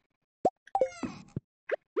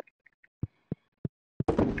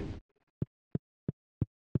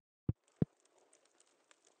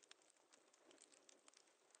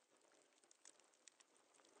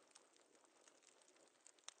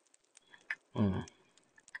 Hmm.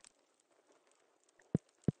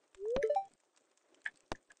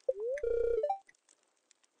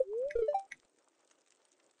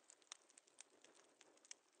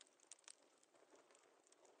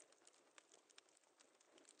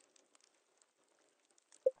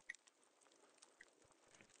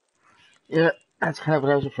 Yeah, that's kind of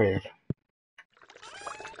what I was afraid of.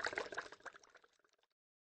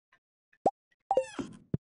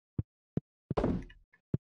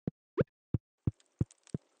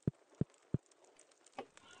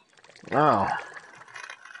 Oh.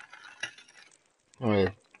 I'm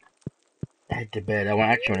gonna head to bed. I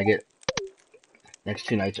actually want to get next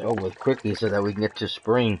 2 nights over with quickly so that we can get to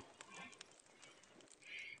spring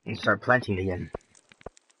and start planting again.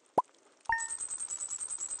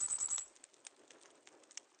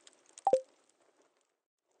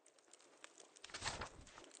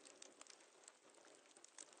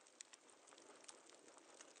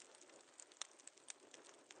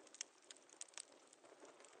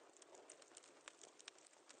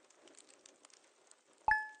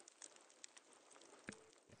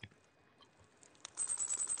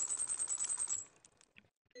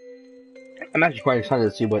 I'm actually quite excited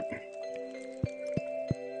to see what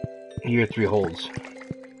year 3 holds.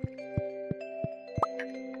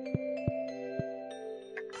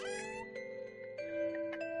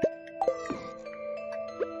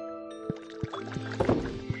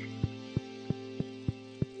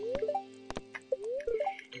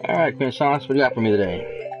 Alright, Queen Sauce, what do you got for me today?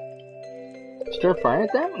 Stir fry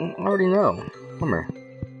at that? I already know. Bummer.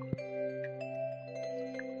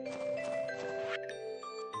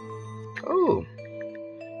 Oh,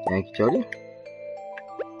 thank you, Jody.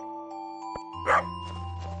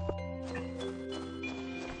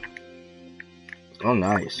 Oh,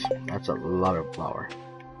 nice. That's a lot of flour.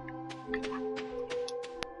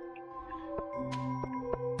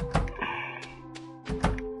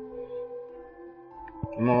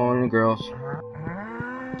 Good morning, girls.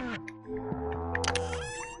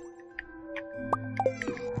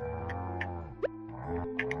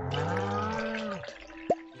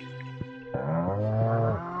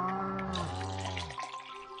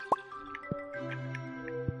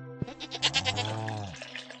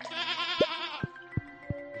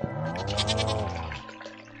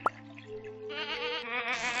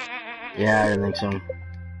 Yeah, I didn't think so.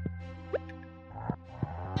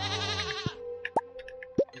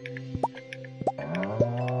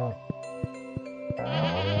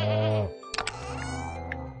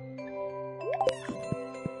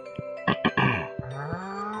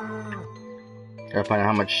 Gotta find out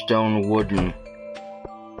how much stone, wood, and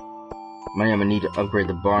money I'm gonna need to upgrade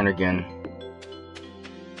the barn again.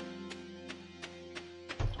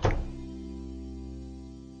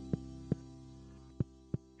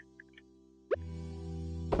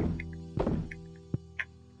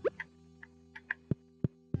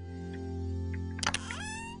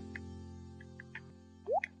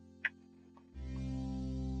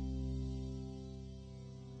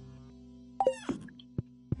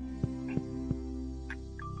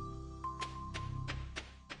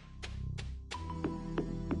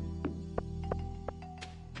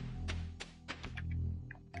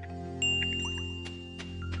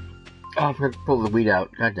 Oh, I forgot to pull the weed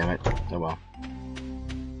out. God damn it. Oh well.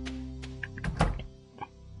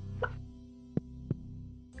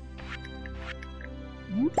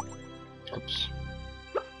 Oops.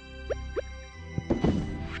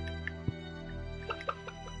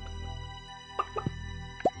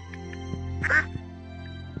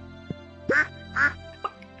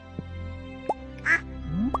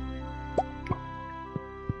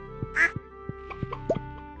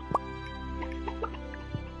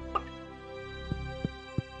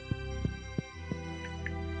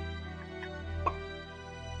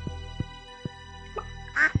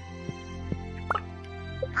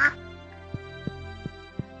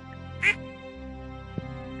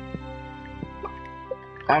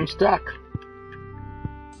 I'm stuck.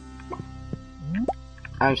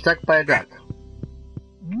 I'm stuck by a duck.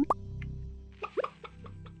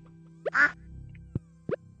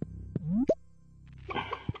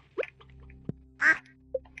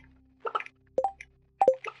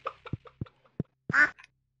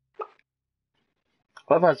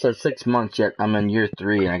 I thought it said 6 months yet. I'm in year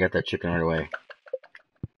 3 and I got that chicken right away.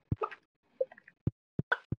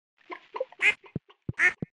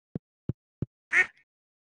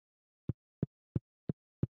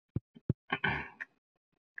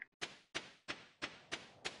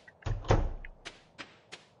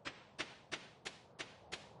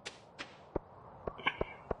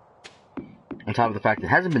 On top of the fact it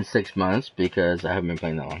hasn't been 6 months because I haven't been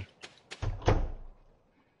playing that long.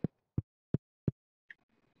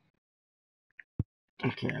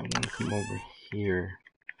 Okay, I want to come over here.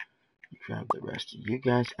 Grab the rest of you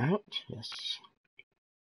guys out. Yes.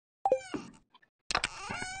 I'm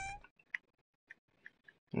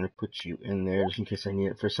going to put you in there just in case I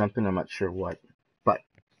need it for something. I'm not sure what. But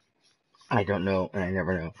I don't know and I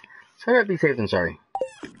never know. So I'd be safe than sorry.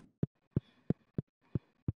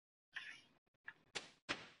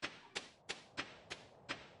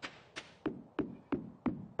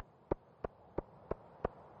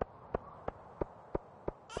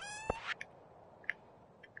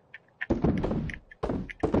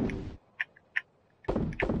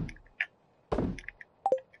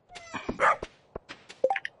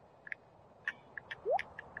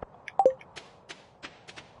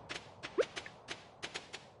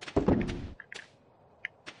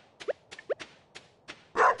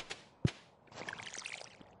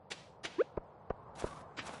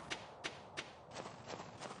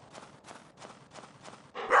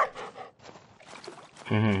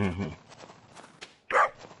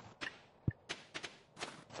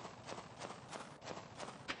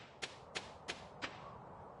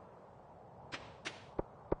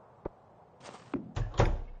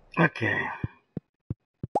 Okay.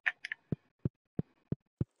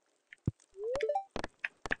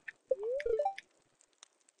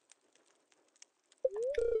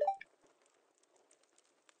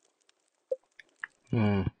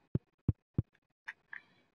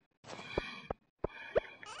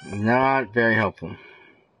 Not very helpful.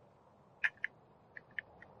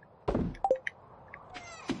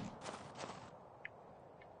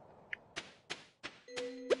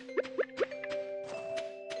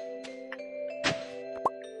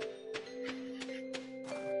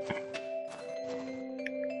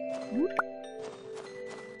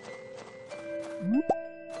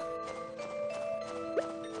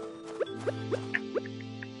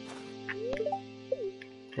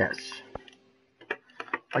 Yes.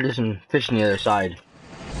 I'll do some fishing the other side.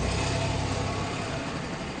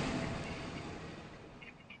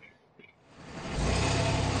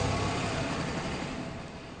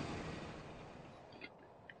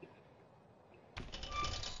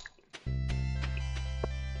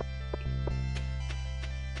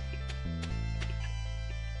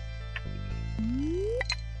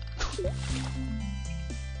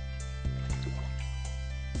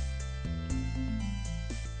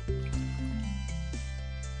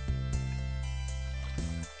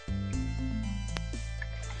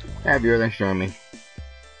 Have your thanks for showing me.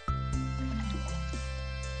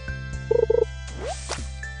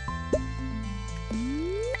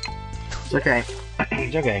 It's okay.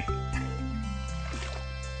 It's okay.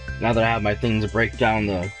 Now that I have my things to break down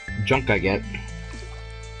the junk I get.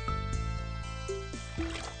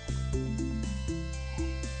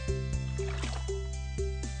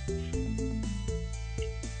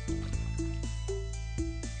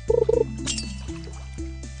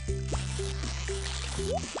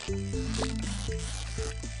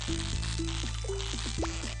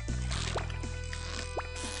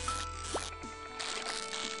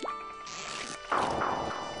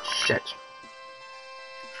 Shit.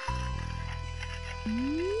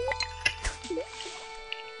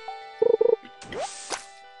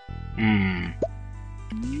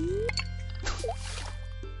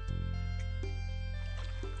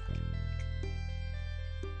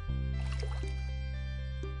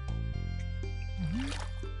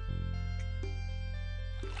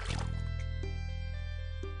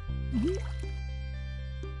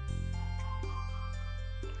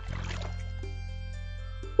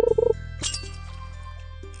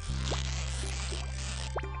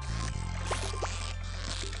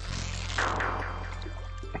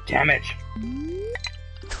 Damn it!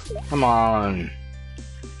 Come on.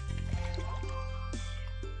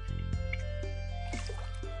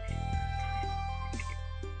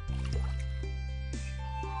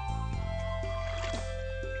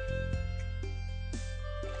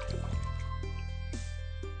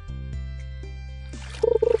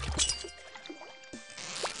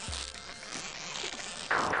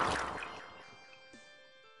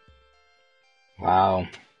 Wow.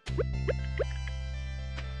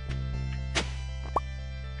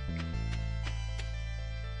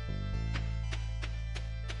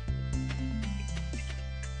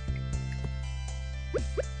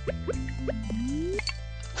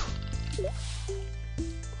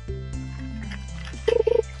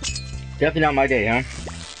 Definitely not my day, huh?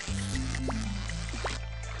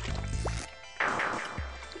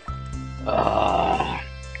 Oh.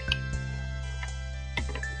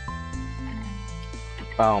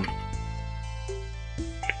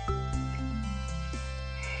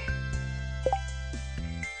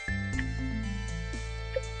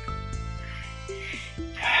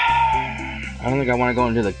 I don't think I want to go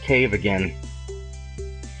into the cave again.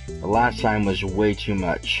 The last time was way too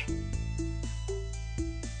much.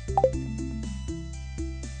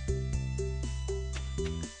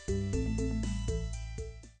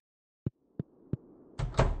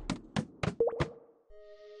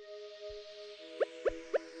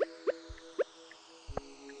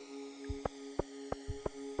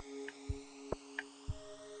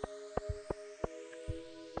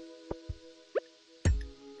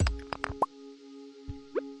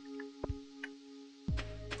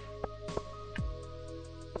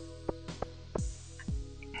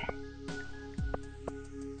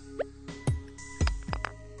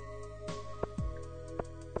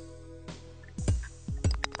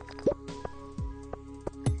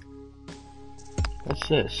 What's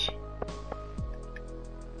this?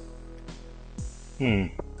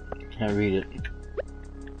 Can't read it.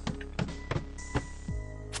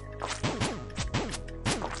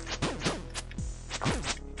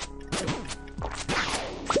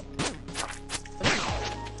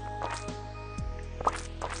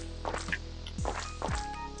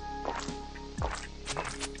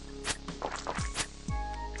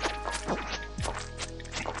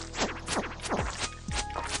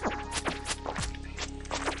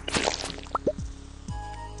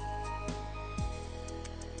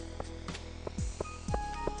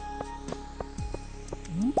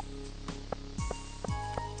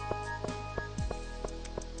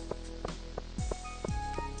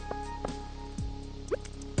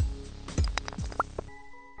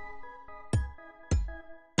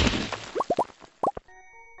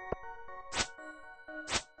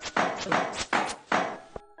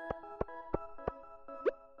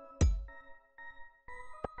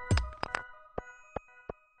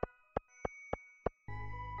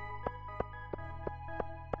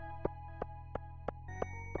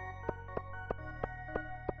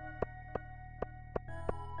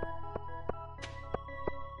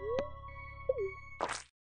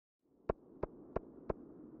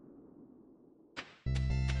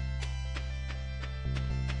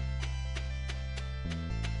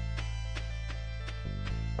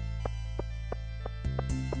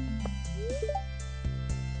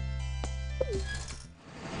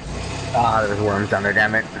 Ah, there's worms down there,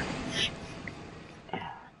 damn it.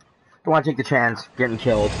 Don't want to take the chance of getting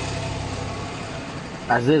killed.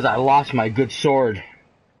 As is, I lost my good sword.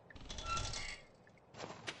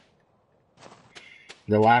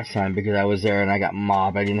 The last time because I was there and I got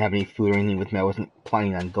mobbed. I didn't have any food or anything with me. I wasn't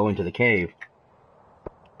planning on going to the cave.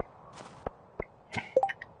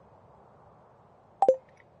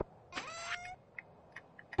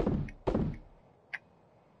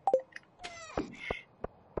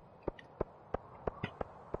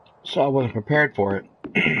 So I wasn't prepared for it.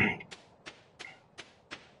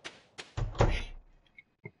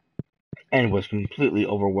 And was completely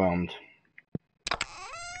overwhelmed.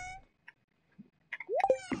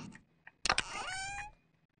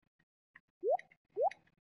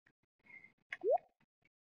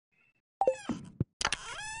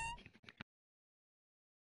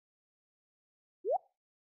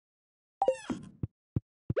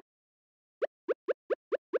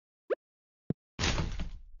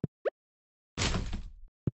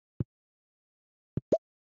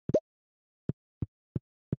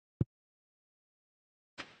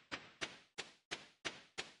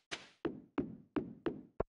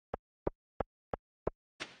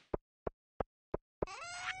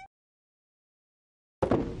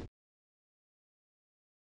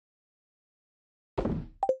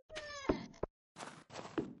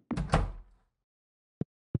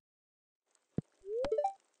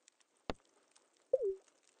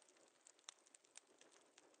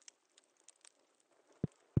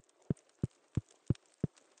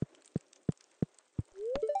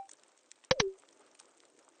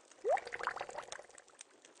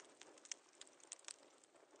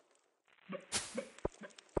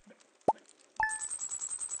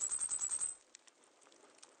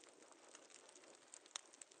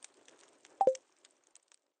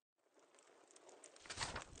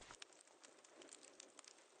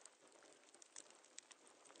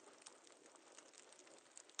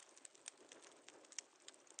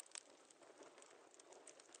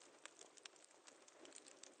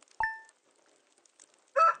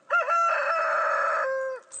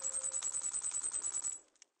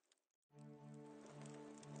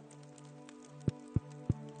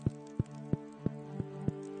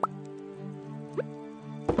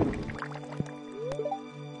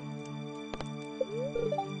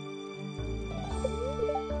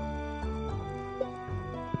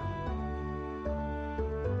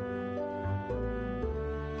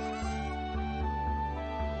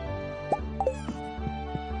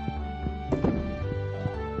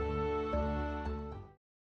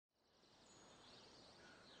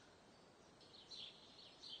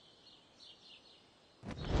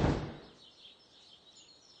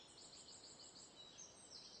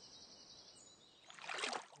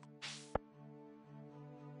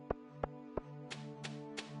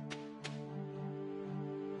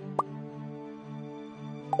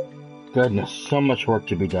 Goodness, so much work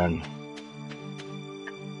to be done.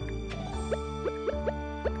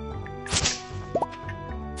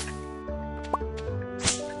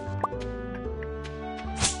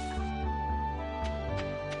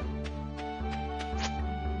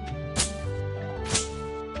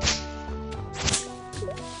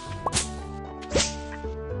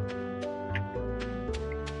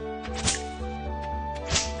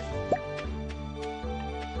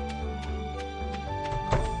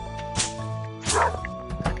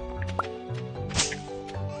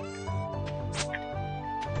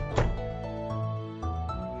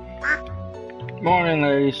 Morning,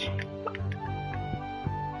 ladies.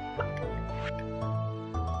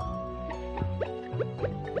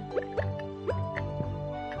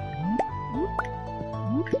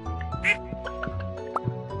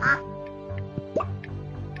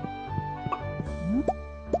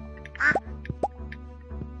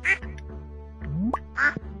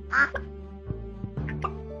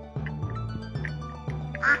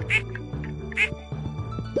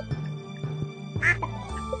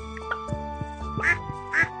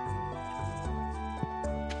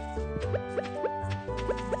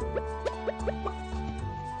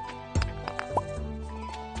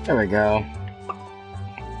 There we go.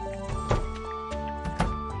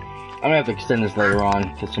 I'm gonna have to extend this later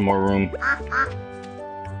on, get some more room.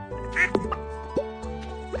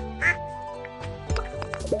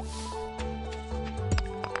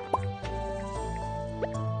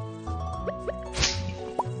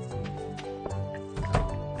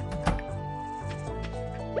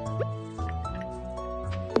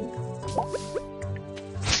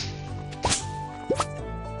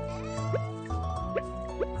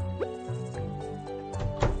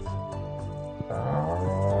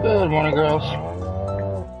 Good morning, girls.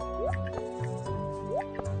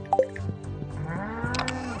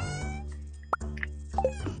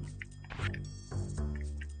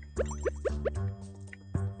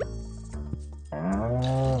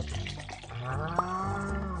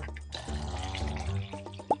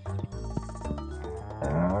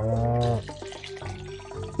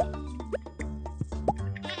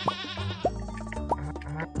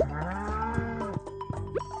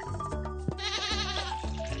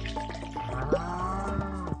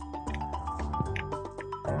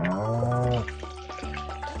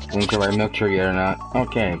 Until I milk her yet or not.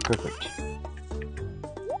 Okay, perfect.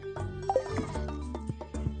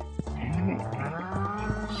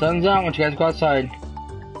 Sun's out when you guys go outside.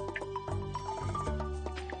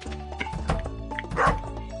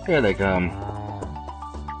 Here they come.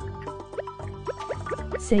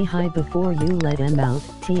 Say hi before you let him out.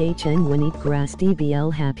 THN when eat grass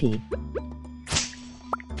DBL happy.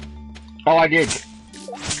 Oh, I did.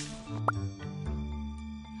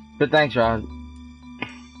 But thanks, Ron.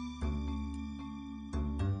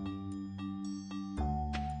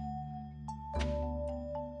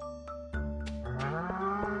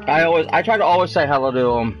 I try to always say hello to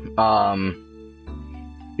them,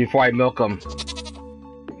 before I milk them.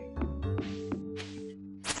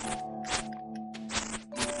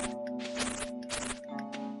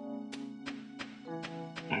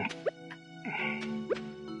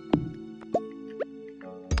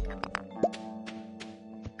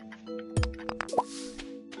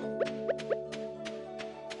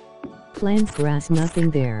 Plant grass,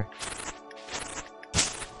 nothing there.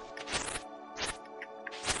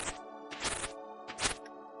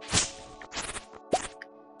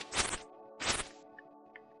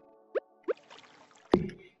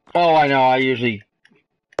 Oh, I know, I usually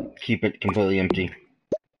keep it completely empty.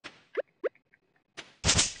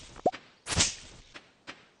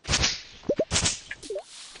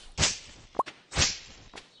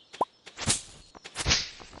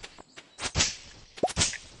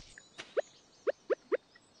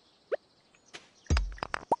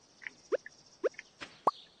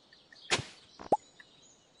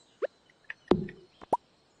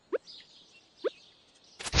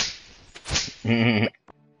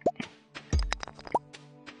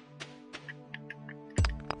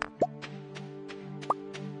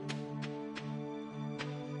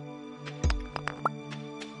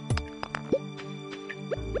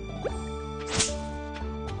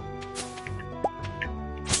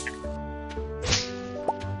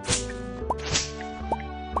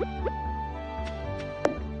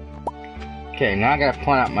 Okay, now I gotta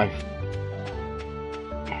plan out my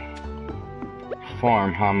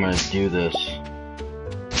farm, how I'm gonna do this.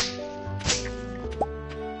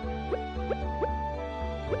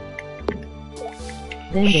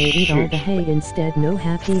 Then they eat all the hay instead. No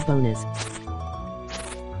happy bonus.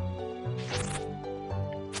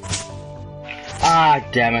 Ah,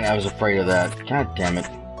 damn it, I was afraid of that. God damn it.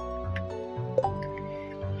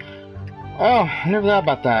 Oh, I never thought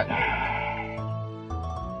about that.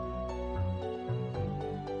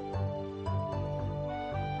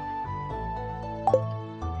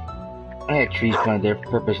 I had trees planted there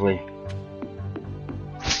purposely.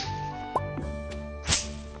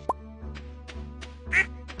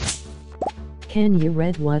 Can you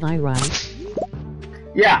read what I write?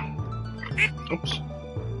 Yeah. Oops.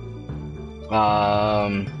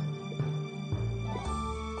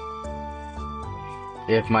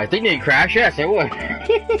 If my thing didn't crash, yes, it would.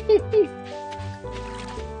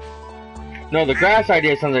 No, the grass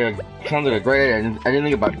idea sounds like a great idea. I didn't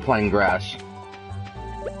think about planting grass.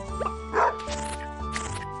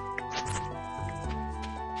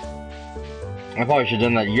 I probably should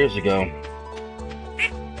have done that years ago.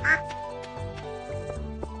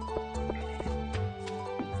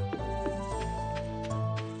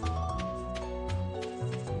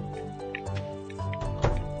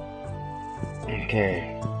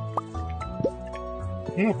 Okay.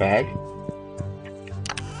 Not bad.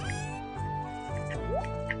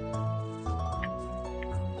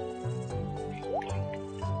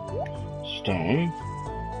 Stone.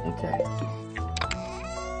 Okay.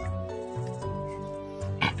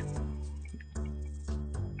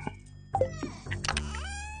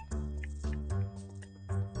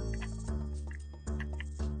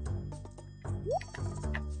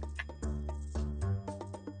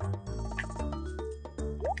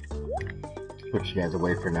 Put you guys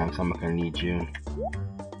away for now because I'm not going to need you.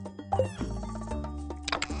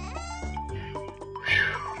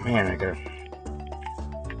 Whew, man, I gotta...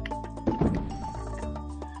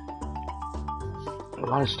 a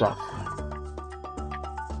lot of stuff.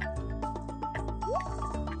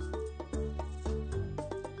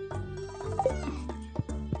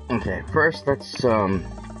 Okay, first let's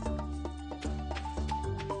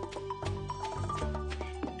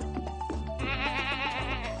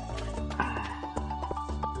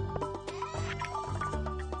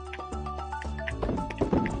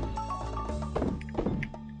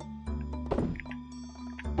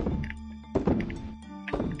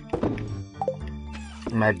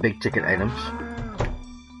my big ticket items.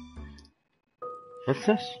 What's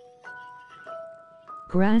this?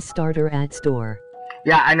 Grass starter at store.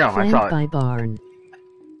 Yeah, I know, I saw Plant it. by barn.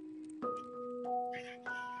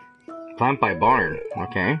 Plant by barn,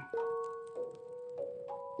 okay.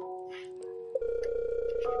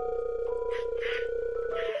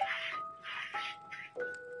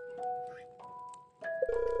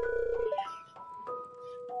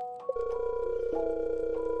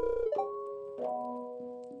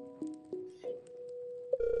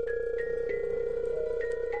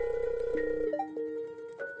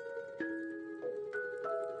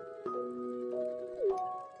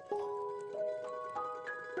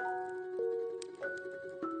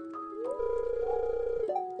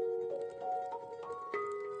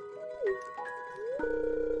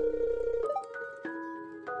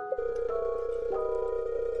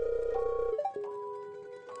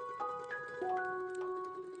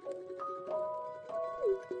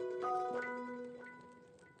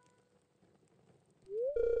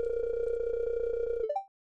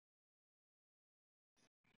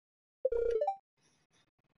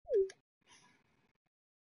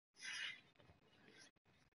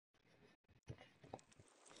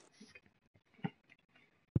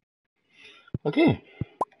 Okay.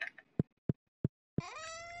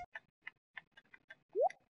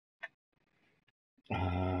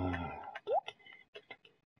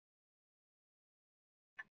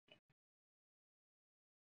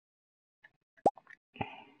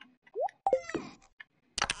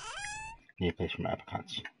 Need a place for my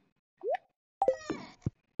apricots.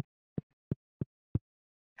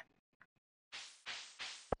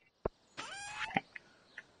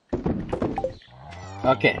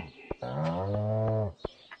 Okay.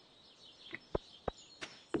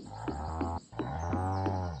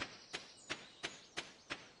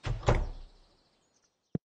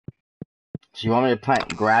 So you want me to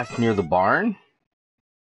plant grass near the barn?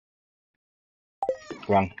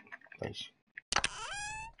 Wrong place.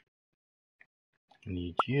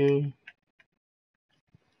 Need you.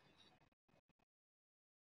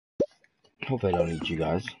 Hopefully I don't need you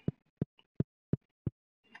guys.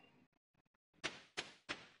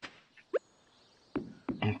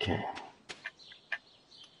 Okay.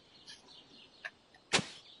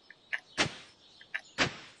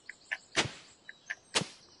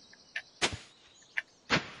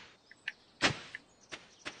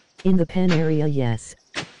 In the pen area, yes.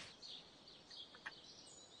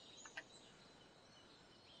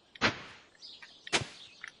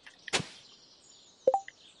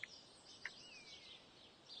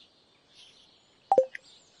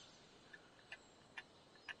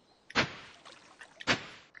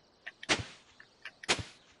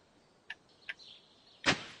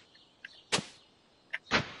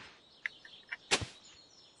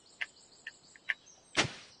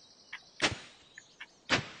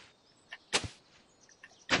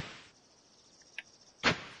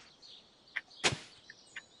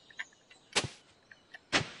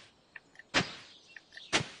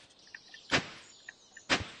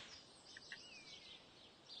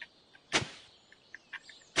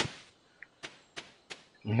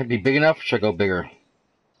 It could be big enough, or should I go bigger?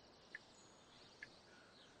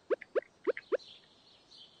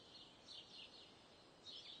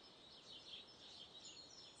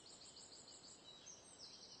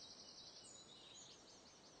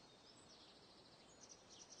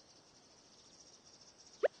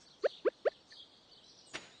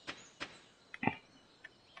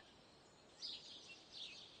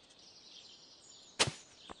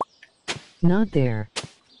 Not there.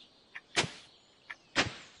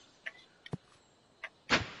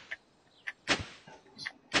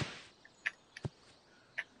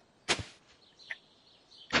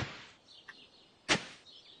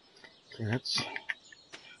 Okay, that's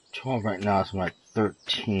 12 right now, so I'm at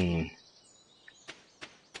 13.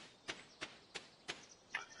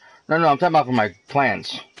 No, I'm talking about for my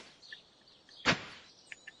plants.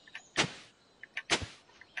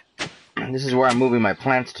 This is where I'm moving my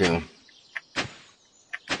plants to.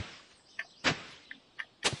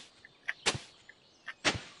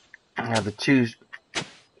 I have the two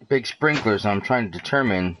big sprinklers, and I'm trying to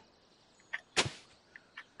determine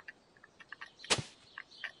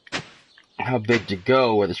how big to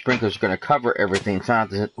go, where the sprinklers are going to cover everything, so I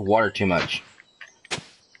don't have to water too much.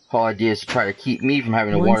 Whole idea is to try to keep me from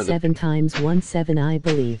having to water 17 times 17, I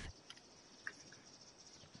believe.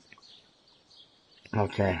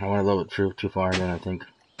 Okay, I went a little bit too far then, I think.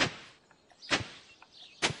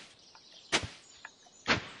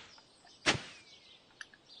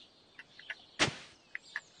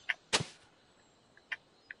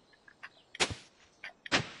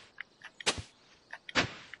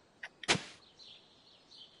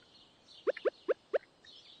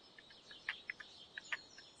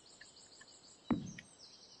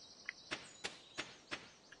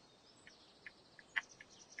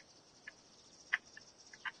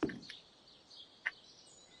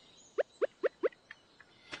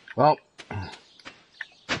 Well, I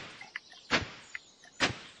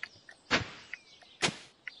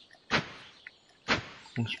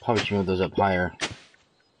probably should move those up higher.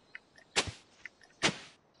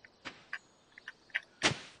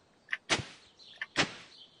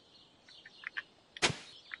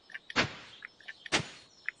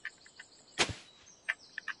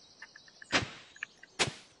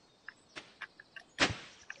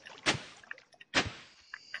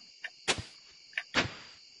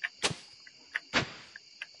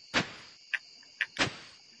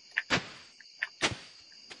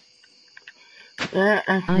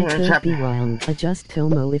 I could be wrong. Adjust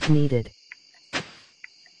Tomo if needed.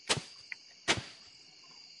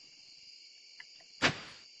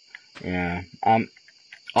 Yeah, all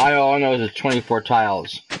I know is it's 24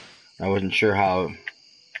 tiles. I wasn't sure how.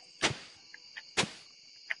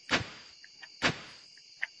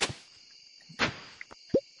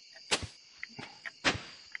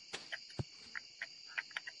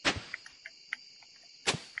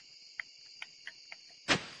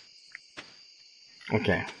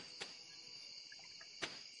 Okay.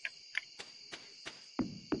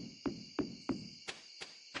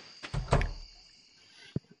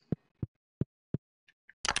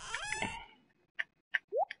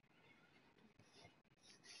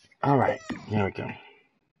 Alright, there we go.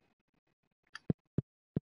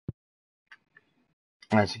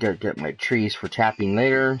 I just gotta get my trees for tapping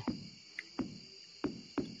later.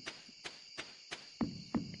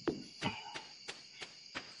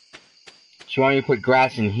 So you want me to put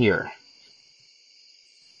grass in here?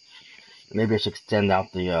 Maybe I should extend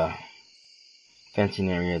out the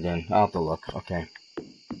fencing area then. I'll have to look. Okay.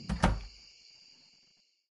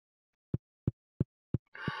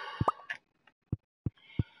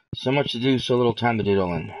 So much to do, so little time to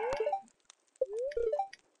doodle in.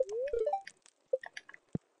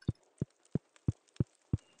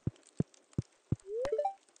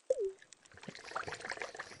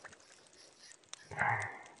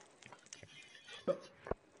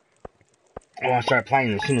 I want to start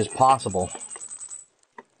playing as soon as possible.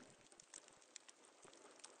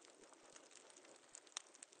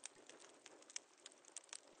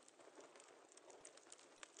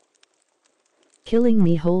 Killing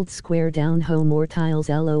me, hold square down, ho more tiles,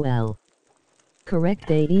 lol. Correct,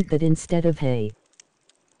 they eat that instead of hay.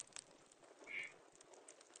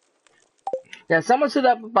 Yeah, someone said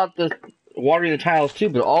that about the watering the tiles too,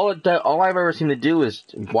 but all I've ever seen to do is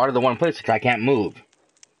water the one place because I can't move.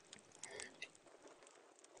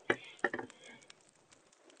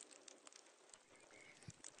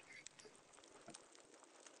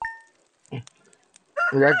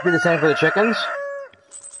 Would that be the same for the chickens?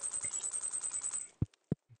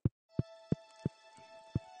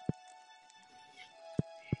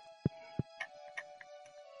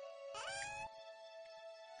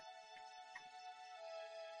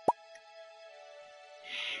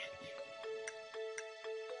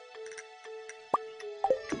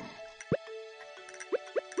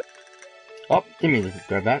 Oh, give me the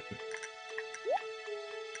grab that.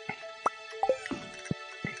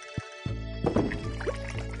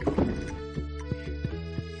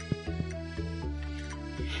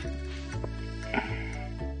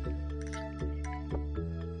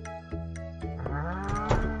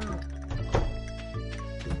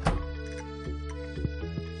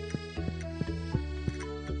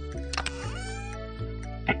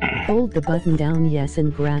 Hold the button down, yes,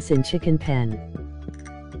 and grass in chicken pen.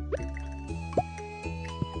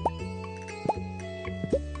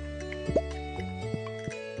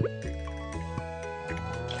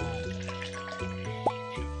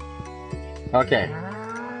 Okay.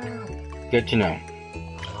 Good to know.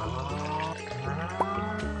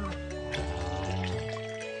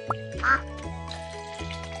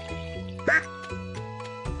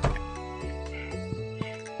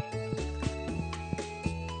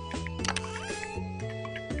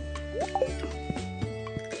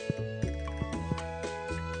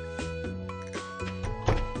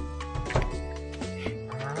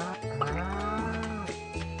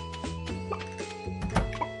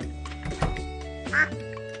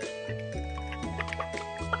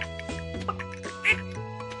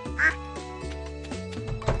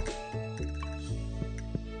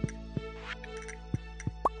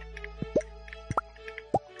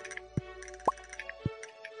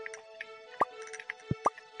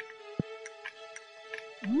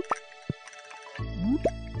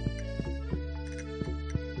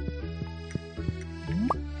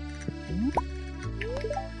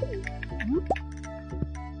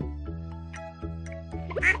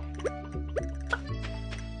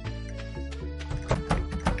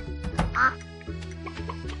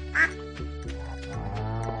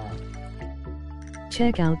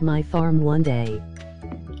 Check out my farm one day.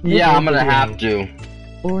 Yeah, No I'm gonna video. have to.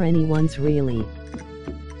 Or anyone's really.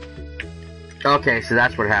 Okay, so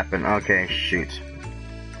that's what happened. Okay, shoot.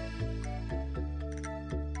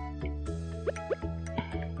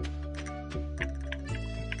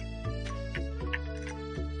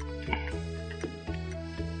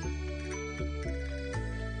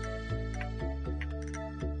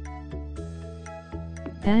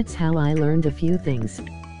 That's how I learned a few things.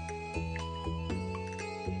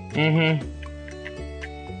 Mm-hmm.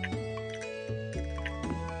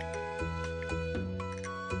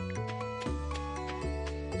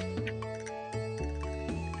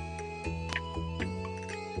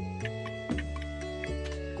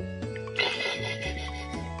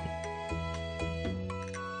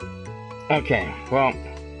 Okay, well.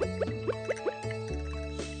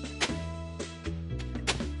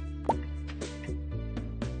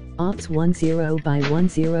 Ops 10 by 10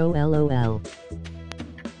 LOL.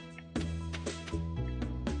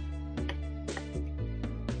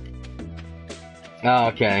 Oh,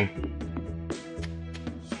 okay.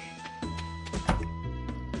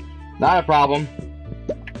 Not a problem.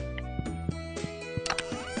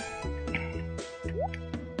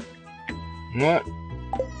 What?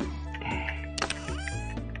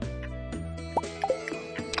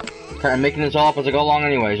 Kind of making this all up as I go along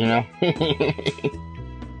anyways, you know?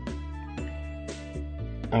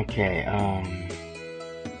 Okay,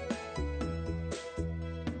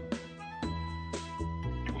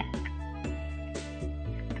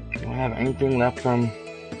 do I have anything left from...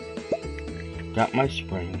 Got my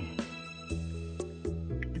spring.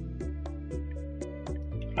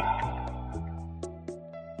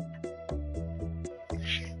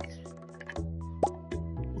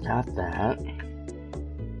 Got that.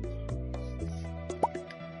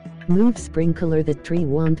 Move sprinkler, the tree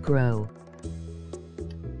won't grow.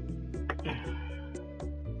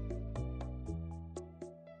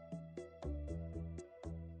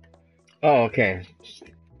 Oh, okay.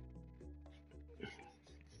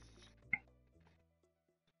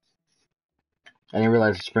 I didn't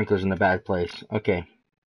realize the sprinkler's in the bad place. Okay.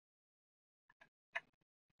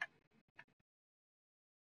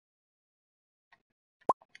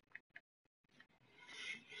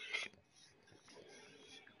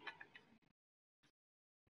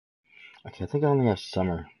 Okay, I think I only have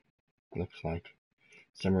summer. Looks like.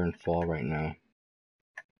 Summer and fall right now.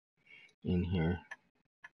 In here.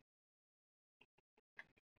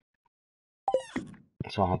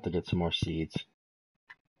 So I'll have to get some more seeds.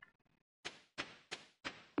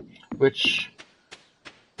 Which...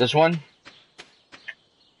 This one?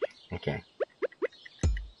 Okay.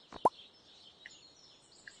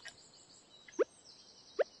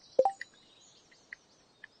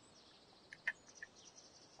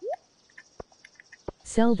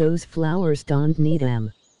 Sell those flowers, don't need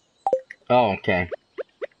them. Oh, okay.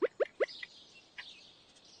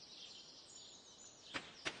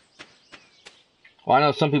 Well, I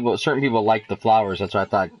know certain people like the flowers. That's why I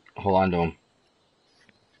thought I'd hold on to them.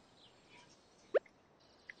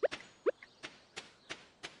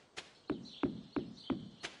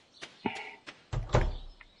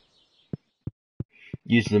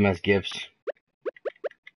 Use them as gifts.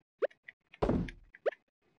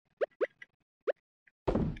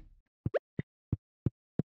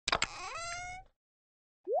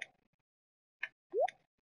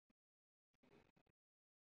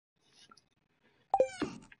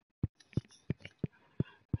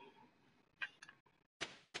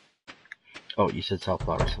 Oh, you said sell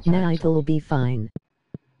flowers. Nah, it'll be fine.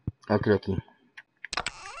 Okay, okay.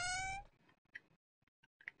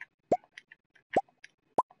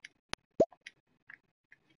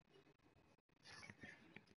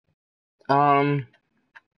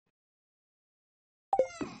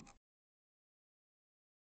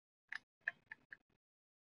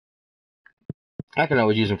 I can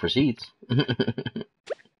always use them for seeds.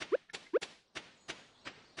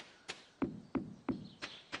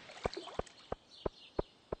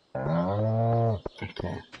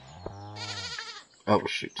 Okay. Oh,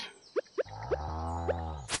 shoot.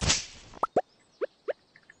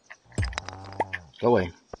 Go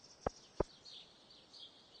away.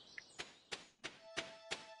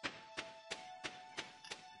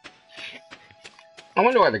 I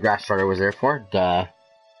wonder why the grass starter was there for. Duh.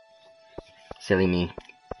 Silly me.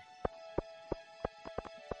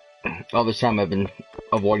 All this time I've been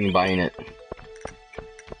avoiding buying it.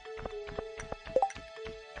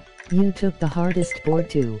 You took the hardest board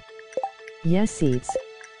too. Yes, seeds.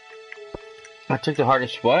 I took the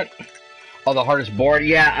hardest what? Oh, the hardest board?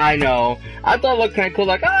 Yeah, I know. I thought it looked kind of cool,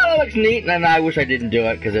 like, oh, that looks neat, and I wish I didn't do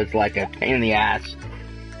it, because it's like a pain in the ass.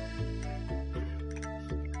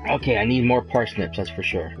 Okay, I need more parsnips, that's for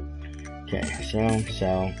sure. Okay,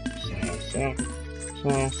 so.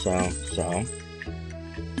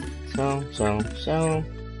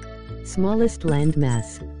 Smallest land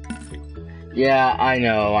mass. Yeah, I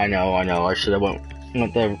know. I should have went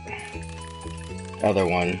the other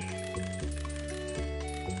one.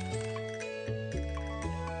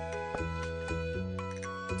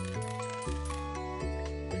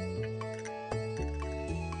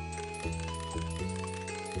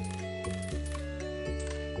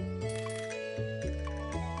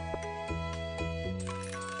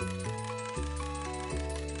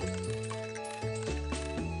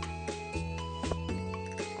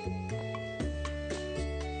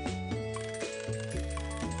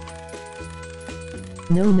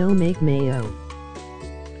 No, make mayo.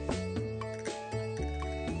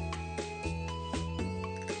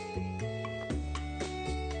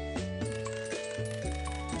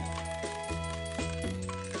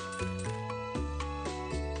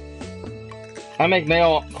 I make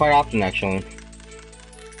mayo quite often, actually.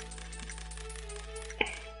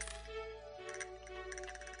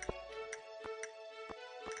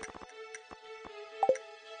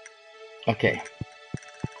 Okay.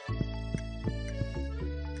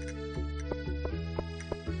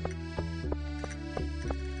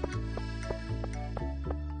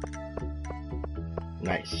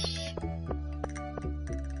 Nice.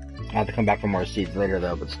 I'll have to come back for more seeds later,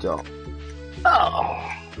 though, but still.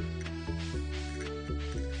 Oh!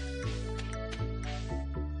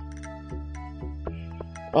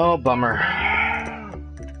 Oh, bummer.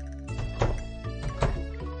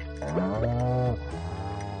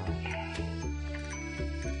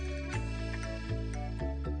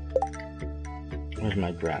 Where's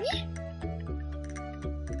my grass?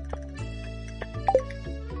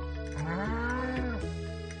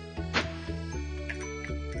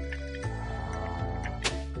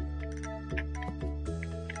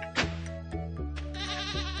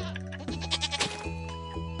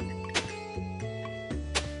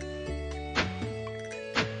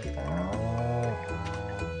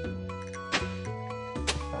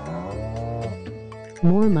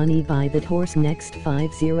 More money by the horse next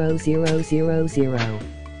 50000.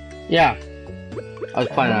 Yeah. I was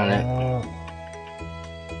planning on it.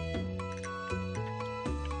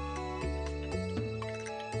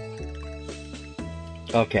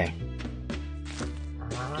 Okay.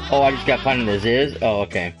 Oh, I just got planted as is? Oh,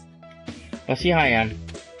 okay. Let's see how I am.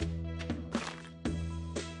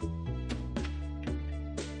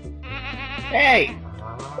 Hey!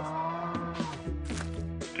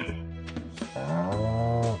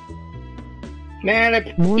 Man,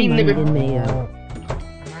 they're More eating money it in mayo.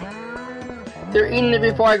 They're eating it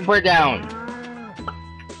before I can put it down.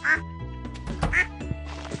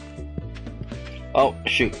 Oh,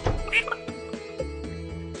 shoot.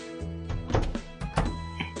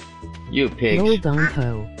 You pigs. Roll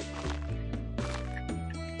Donko.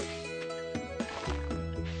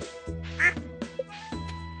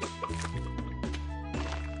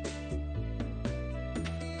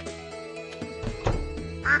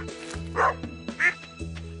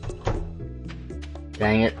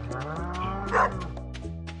 Dang it.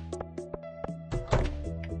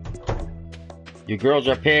 You girls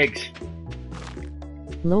are pigs.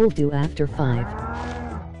 Lol do after 5.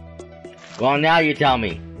 Well, now you tell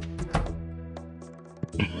me.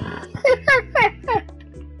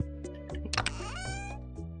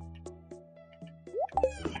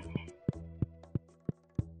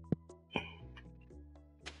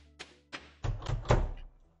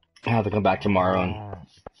 I have to come back tomorrow and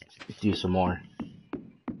do some more.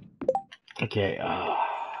 Okay,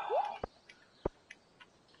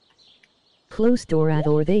 Close door at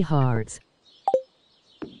or they hards.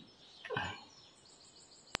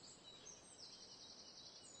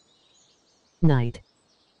 Night.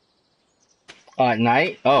 at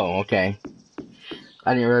night? Oh, okay.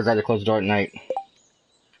 I didn't realize I had to close the door at night.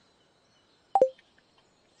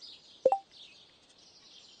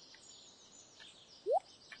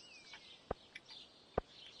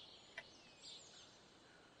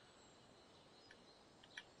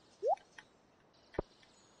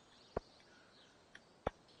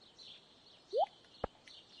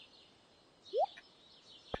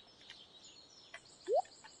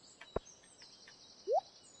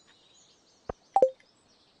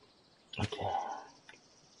 Okay.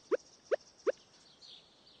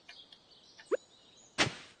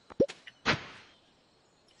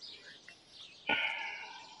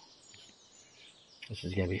 This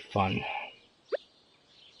is gonna be fun.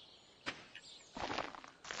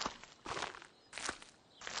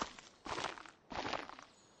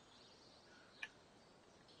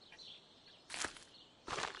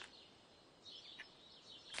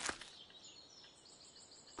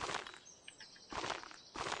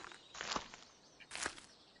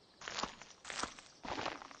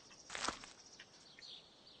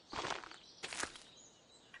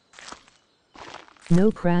 No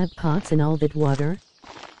crab pots in all that water?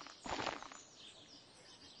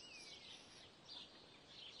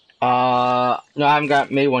 No, I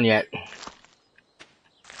haven't made one yet.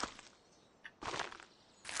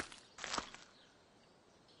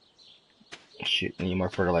 Shoot, I need more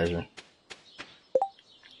fertilizer.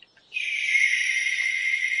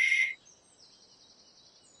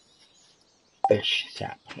 Fish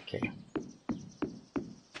sap, okay.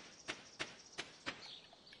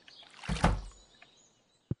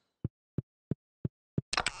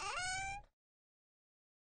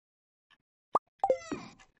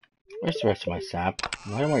 Where's the rest of my sap?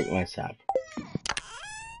 Why don't I eat my sap?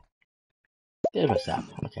 There's my sap,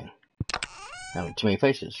 okay. Having too many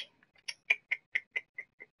faces.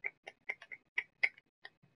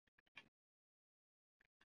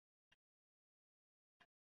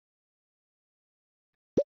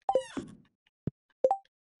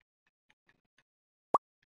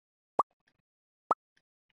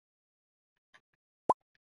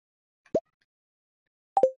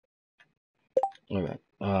 Alright,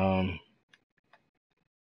 I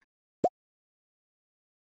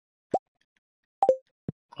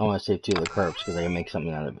want to save 2 of the curbs because I can make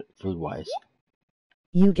something out of it, food-wise.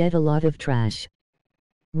 You get a lot of trash.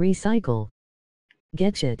 Recycle.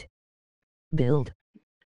 Get shit. Build.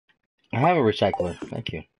 I have a recycler,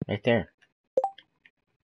 thank you. Right there.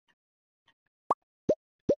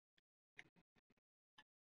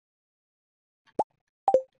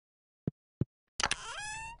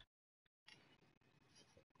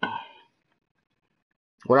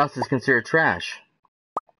 What else is considered trash?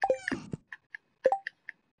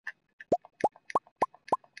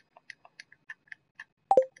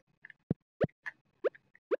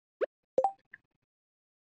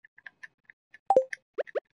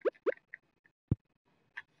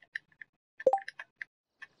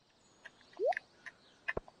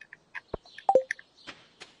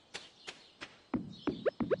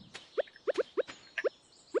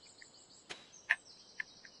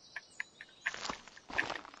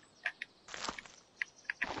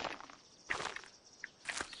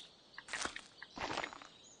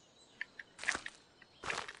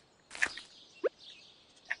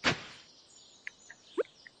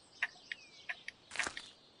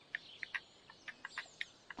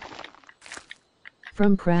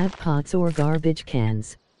 From crab pots or garbage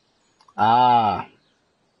cans. Ah.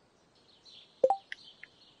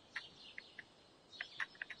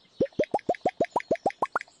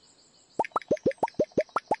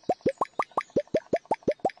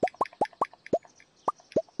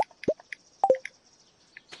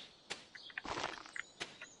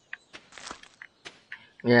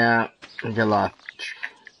 Yeah, I get lost.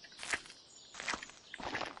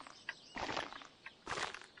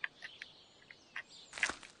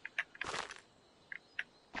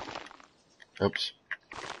 Oops.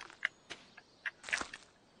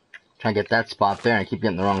 Trying to get that spot there, and I keep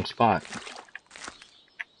getting the wrong spot.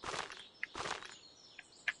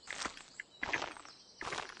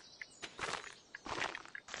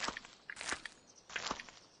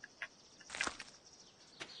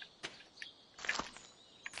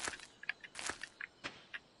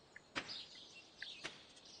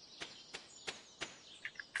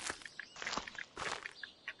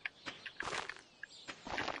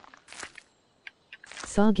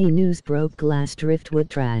 Soggy news broke, glass driftwood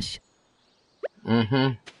trash.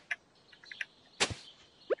 Mm-hmm.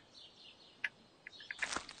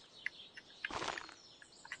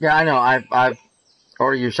 Yeah, I know. I've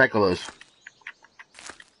already recycled those.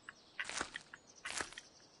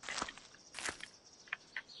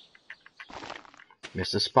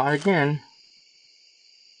 Missed a spot again.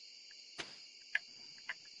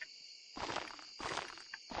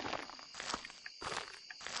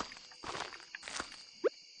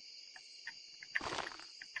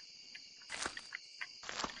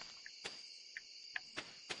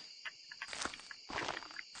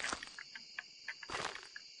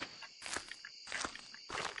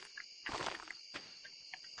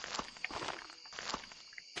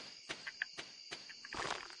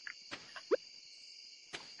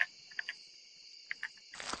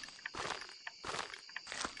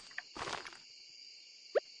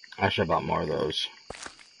 I should have bought more of those.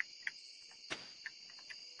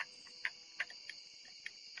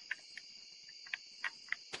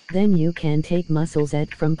 Then you can take mussels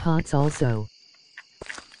out from pots also.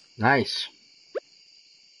 Nice.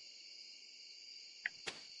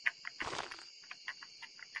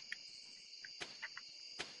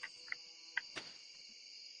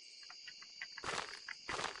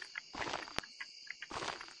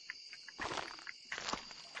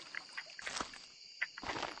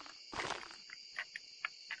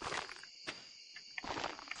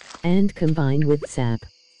 And combine with sap.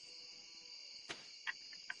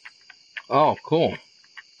 Oh, cool.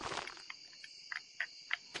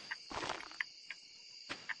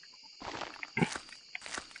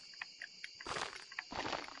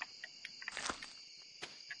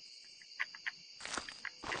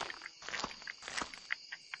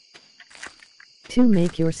 To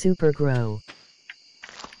make your super grow.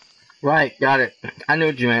 Right, got it. I knew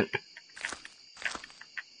what you meant.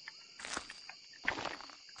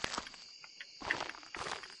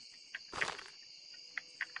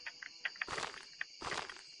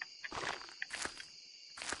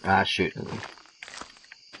 Ah, shoot.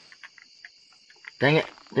 Dang it.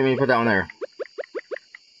 Didn't mean to put that one there.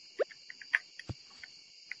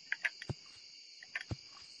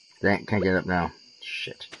 Dang, can't get up now.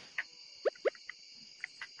 Shit.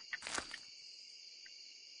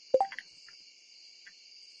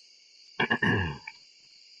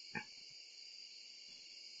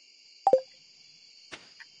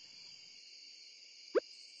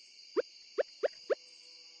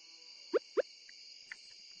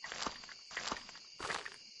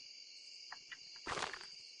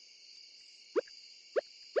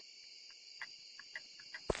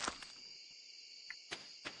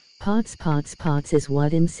 Pots pots pots is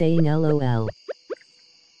what I'm saying, lol.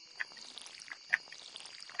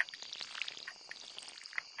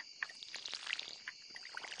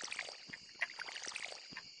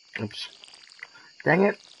 Oops. Dang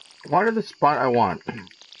it. Water the spot I want.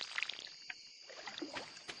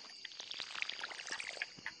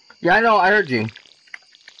 Yeah, I know, I heard you.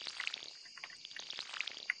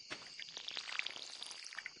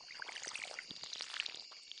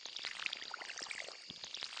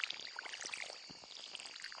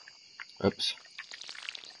 Oops.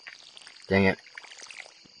 Dang it.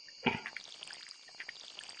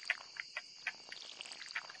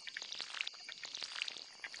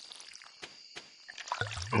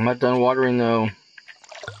 I'm not done watering though.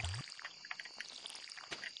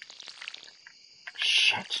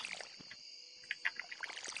 Shit.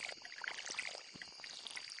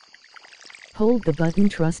 Hold the button,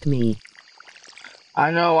 trust me.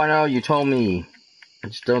 I know, you told me. I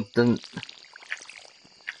just don't.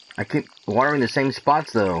 I keep watering the same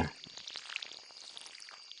spots though.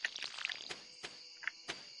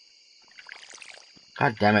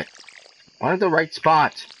 God damn it. Water the right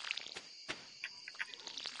spot.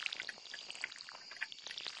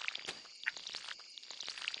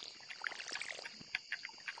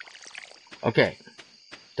 Okay.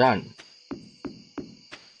 Done.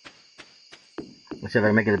 Let's see if I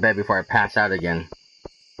can make it to bed before I pass out again.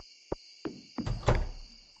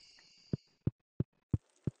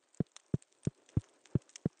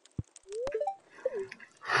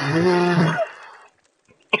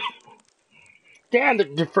 Damn,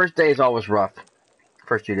 the first day is always rough.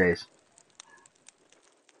 First 2 days.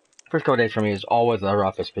 First couple days for me is always the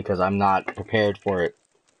roughest because I'm not prepared for it.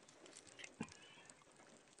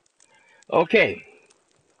 Okay.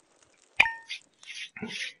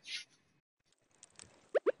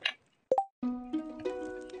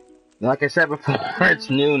 Like I said before, it's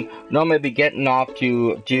noon. Normally I'd be getting off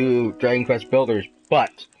to do Dragon Quest Builders,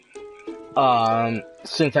 but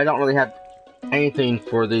since I don't really have anything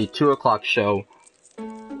for the 2 o'clock show,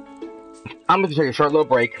 I'm going to take a short little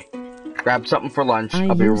break, grab something for lunch.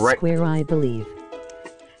 I'll be right. Square, I believe.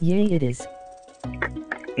 Yay, it is.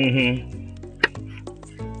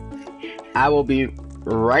 I will be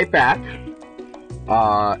right back,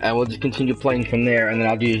 and we'll just continue playing from there, and then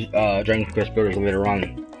I'll do Dragon Quest Builders later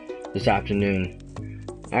on this afternoon.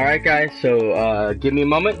 Alright guys, so give me a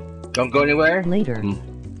moment. Don't go anywhere. Later.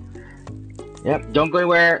 Yep, don't go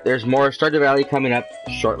anywhere. There's more Stardew Valley coming up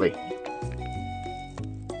shortly.